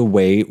find a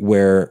way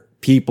where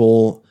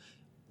people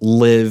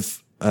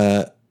live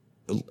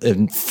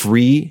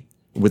free,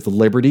 with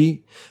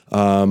liberty,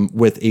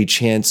 with a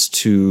chance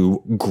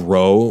to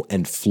grow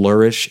and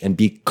flourish and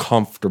be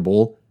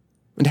comfortable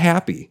and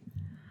happy.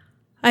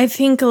 I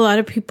think a lot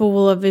of people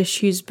will have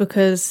issues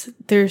because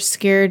they're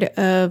scared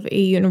of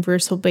a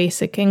universal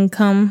basic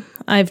income.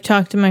 I've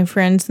talked to my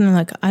friends and they're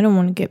like, I don't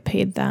want to get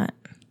paid that.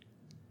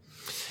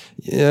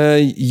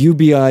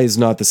 UBI is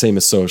not the same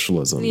as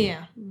socialism.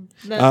 Yeah.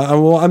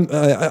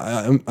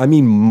 I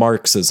mean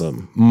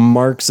Marxism.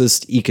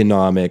 Marxist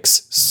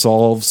economics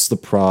solves the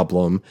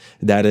problem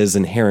that is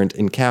inherent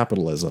in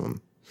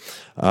capitalism.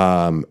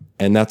 And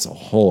that's a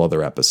whole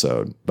other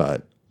episode,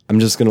 but I'm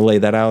just going to lay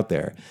that out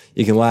there.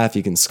 You can laugh,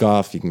 you can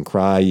scoff, you can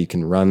cry, you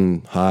can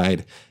run,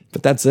 hide,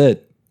 but that's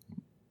it.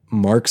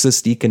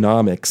 Marxist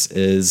economics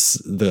is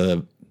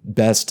the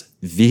best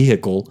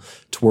vehicle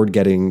toward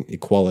getting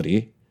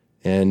equality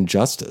and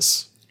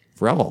justice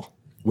for all,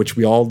 which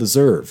we all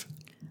deserve.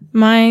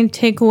 My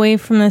takeaway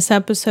from this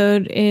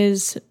episode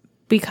is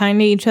be kind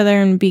to each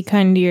other and be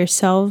kind to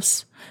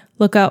yourselves.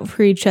 Look out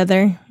for each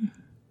other.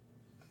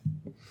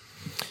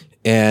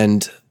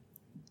 And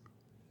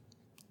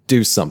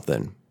do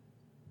something.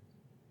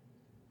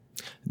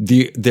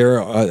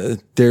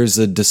 There's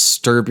a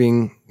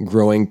disturbing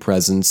growing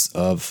presence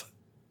of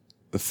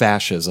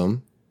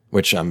fascism,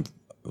 which I've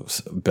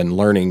been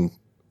learning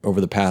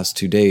over the past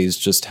 2 days,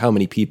 just how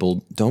many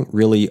people don't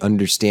really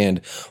understand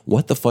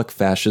what the fuck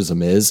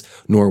fascism is,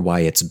 nor why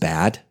it's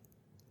bad.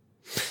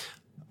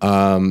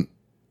 And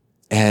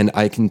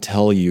I can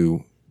tell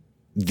you,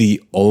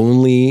 the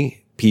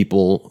only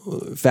people,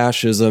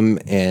 fascism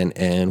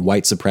and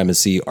white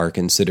supremacy are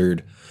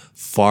considered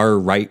far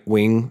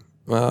right-wing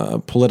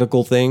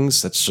political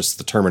things. That's just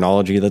the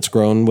terminology that's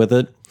grown with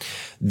it.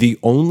 The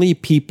only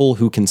people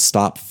who can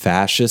stop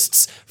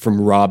fascists from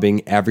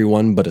robbing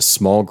everyone but a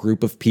small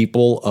group of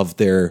people of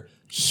their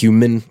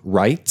human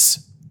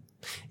rights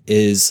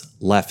is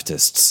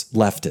leftists.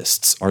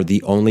 Leftists are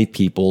the only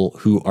people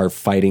who are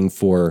fighting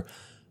for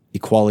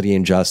equality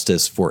and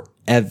justice for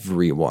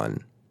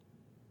everyone.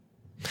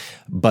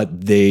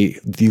 But the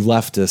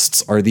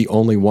leftists are the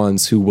only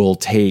ones who will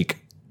take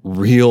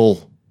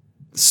real,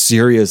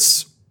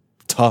 serious,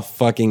 tough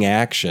fucking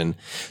action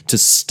to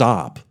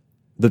stop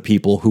the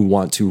people who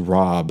want to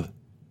rob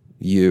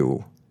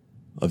you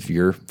of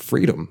your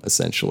freedom,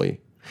 essentially.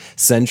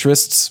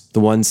 Centrists, the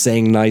ones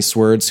saying nice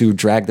words who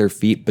drag their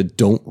feet but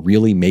don't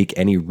really make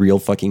any real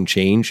fucking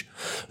change,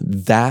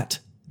 that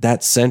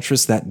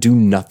centrist, that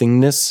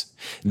do-nothingness,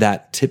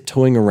 that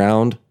tiptoeing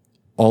around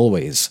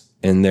always,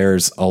 and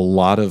there's a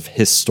lot of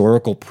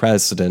historical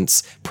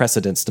precedents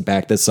to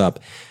back this up,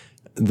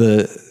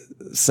 the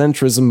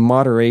centrism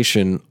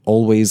moderation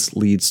always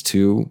leads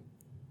to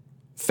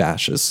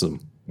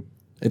fascism.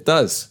 It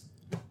does.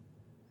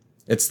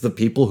 It's the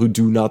people who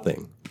do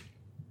nothing.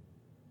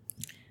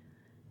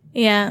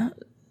 Yeah.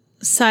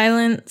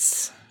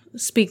 Silence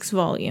speaks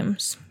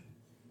volumes.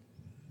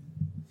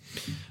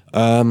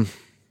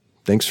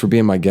 Thanks for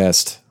being my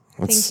guest.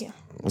 Thank you.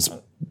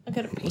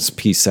 Let's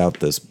piece out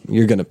this.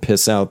 You're going to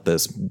piss out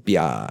this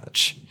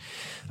biatch.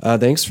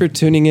 Thanks for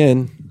tuning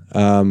in.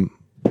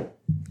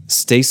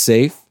 Stay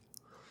safe.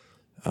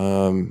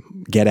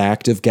 Get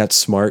active, get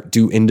smart,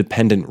 do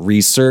independent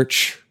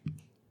research.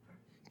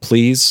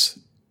 Please.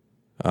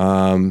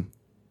 And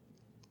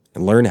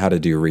learn how to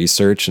do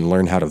research and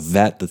learn how to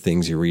vet the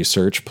things you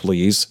research,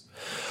 please.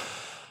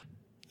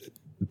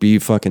 Be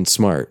fucking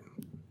smart.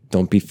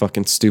 Don't be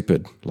fucking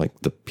stupid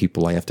like the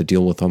people I have to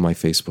deal with on my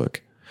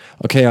Facebook.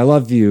 Okay, I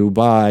love you.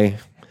 Bye.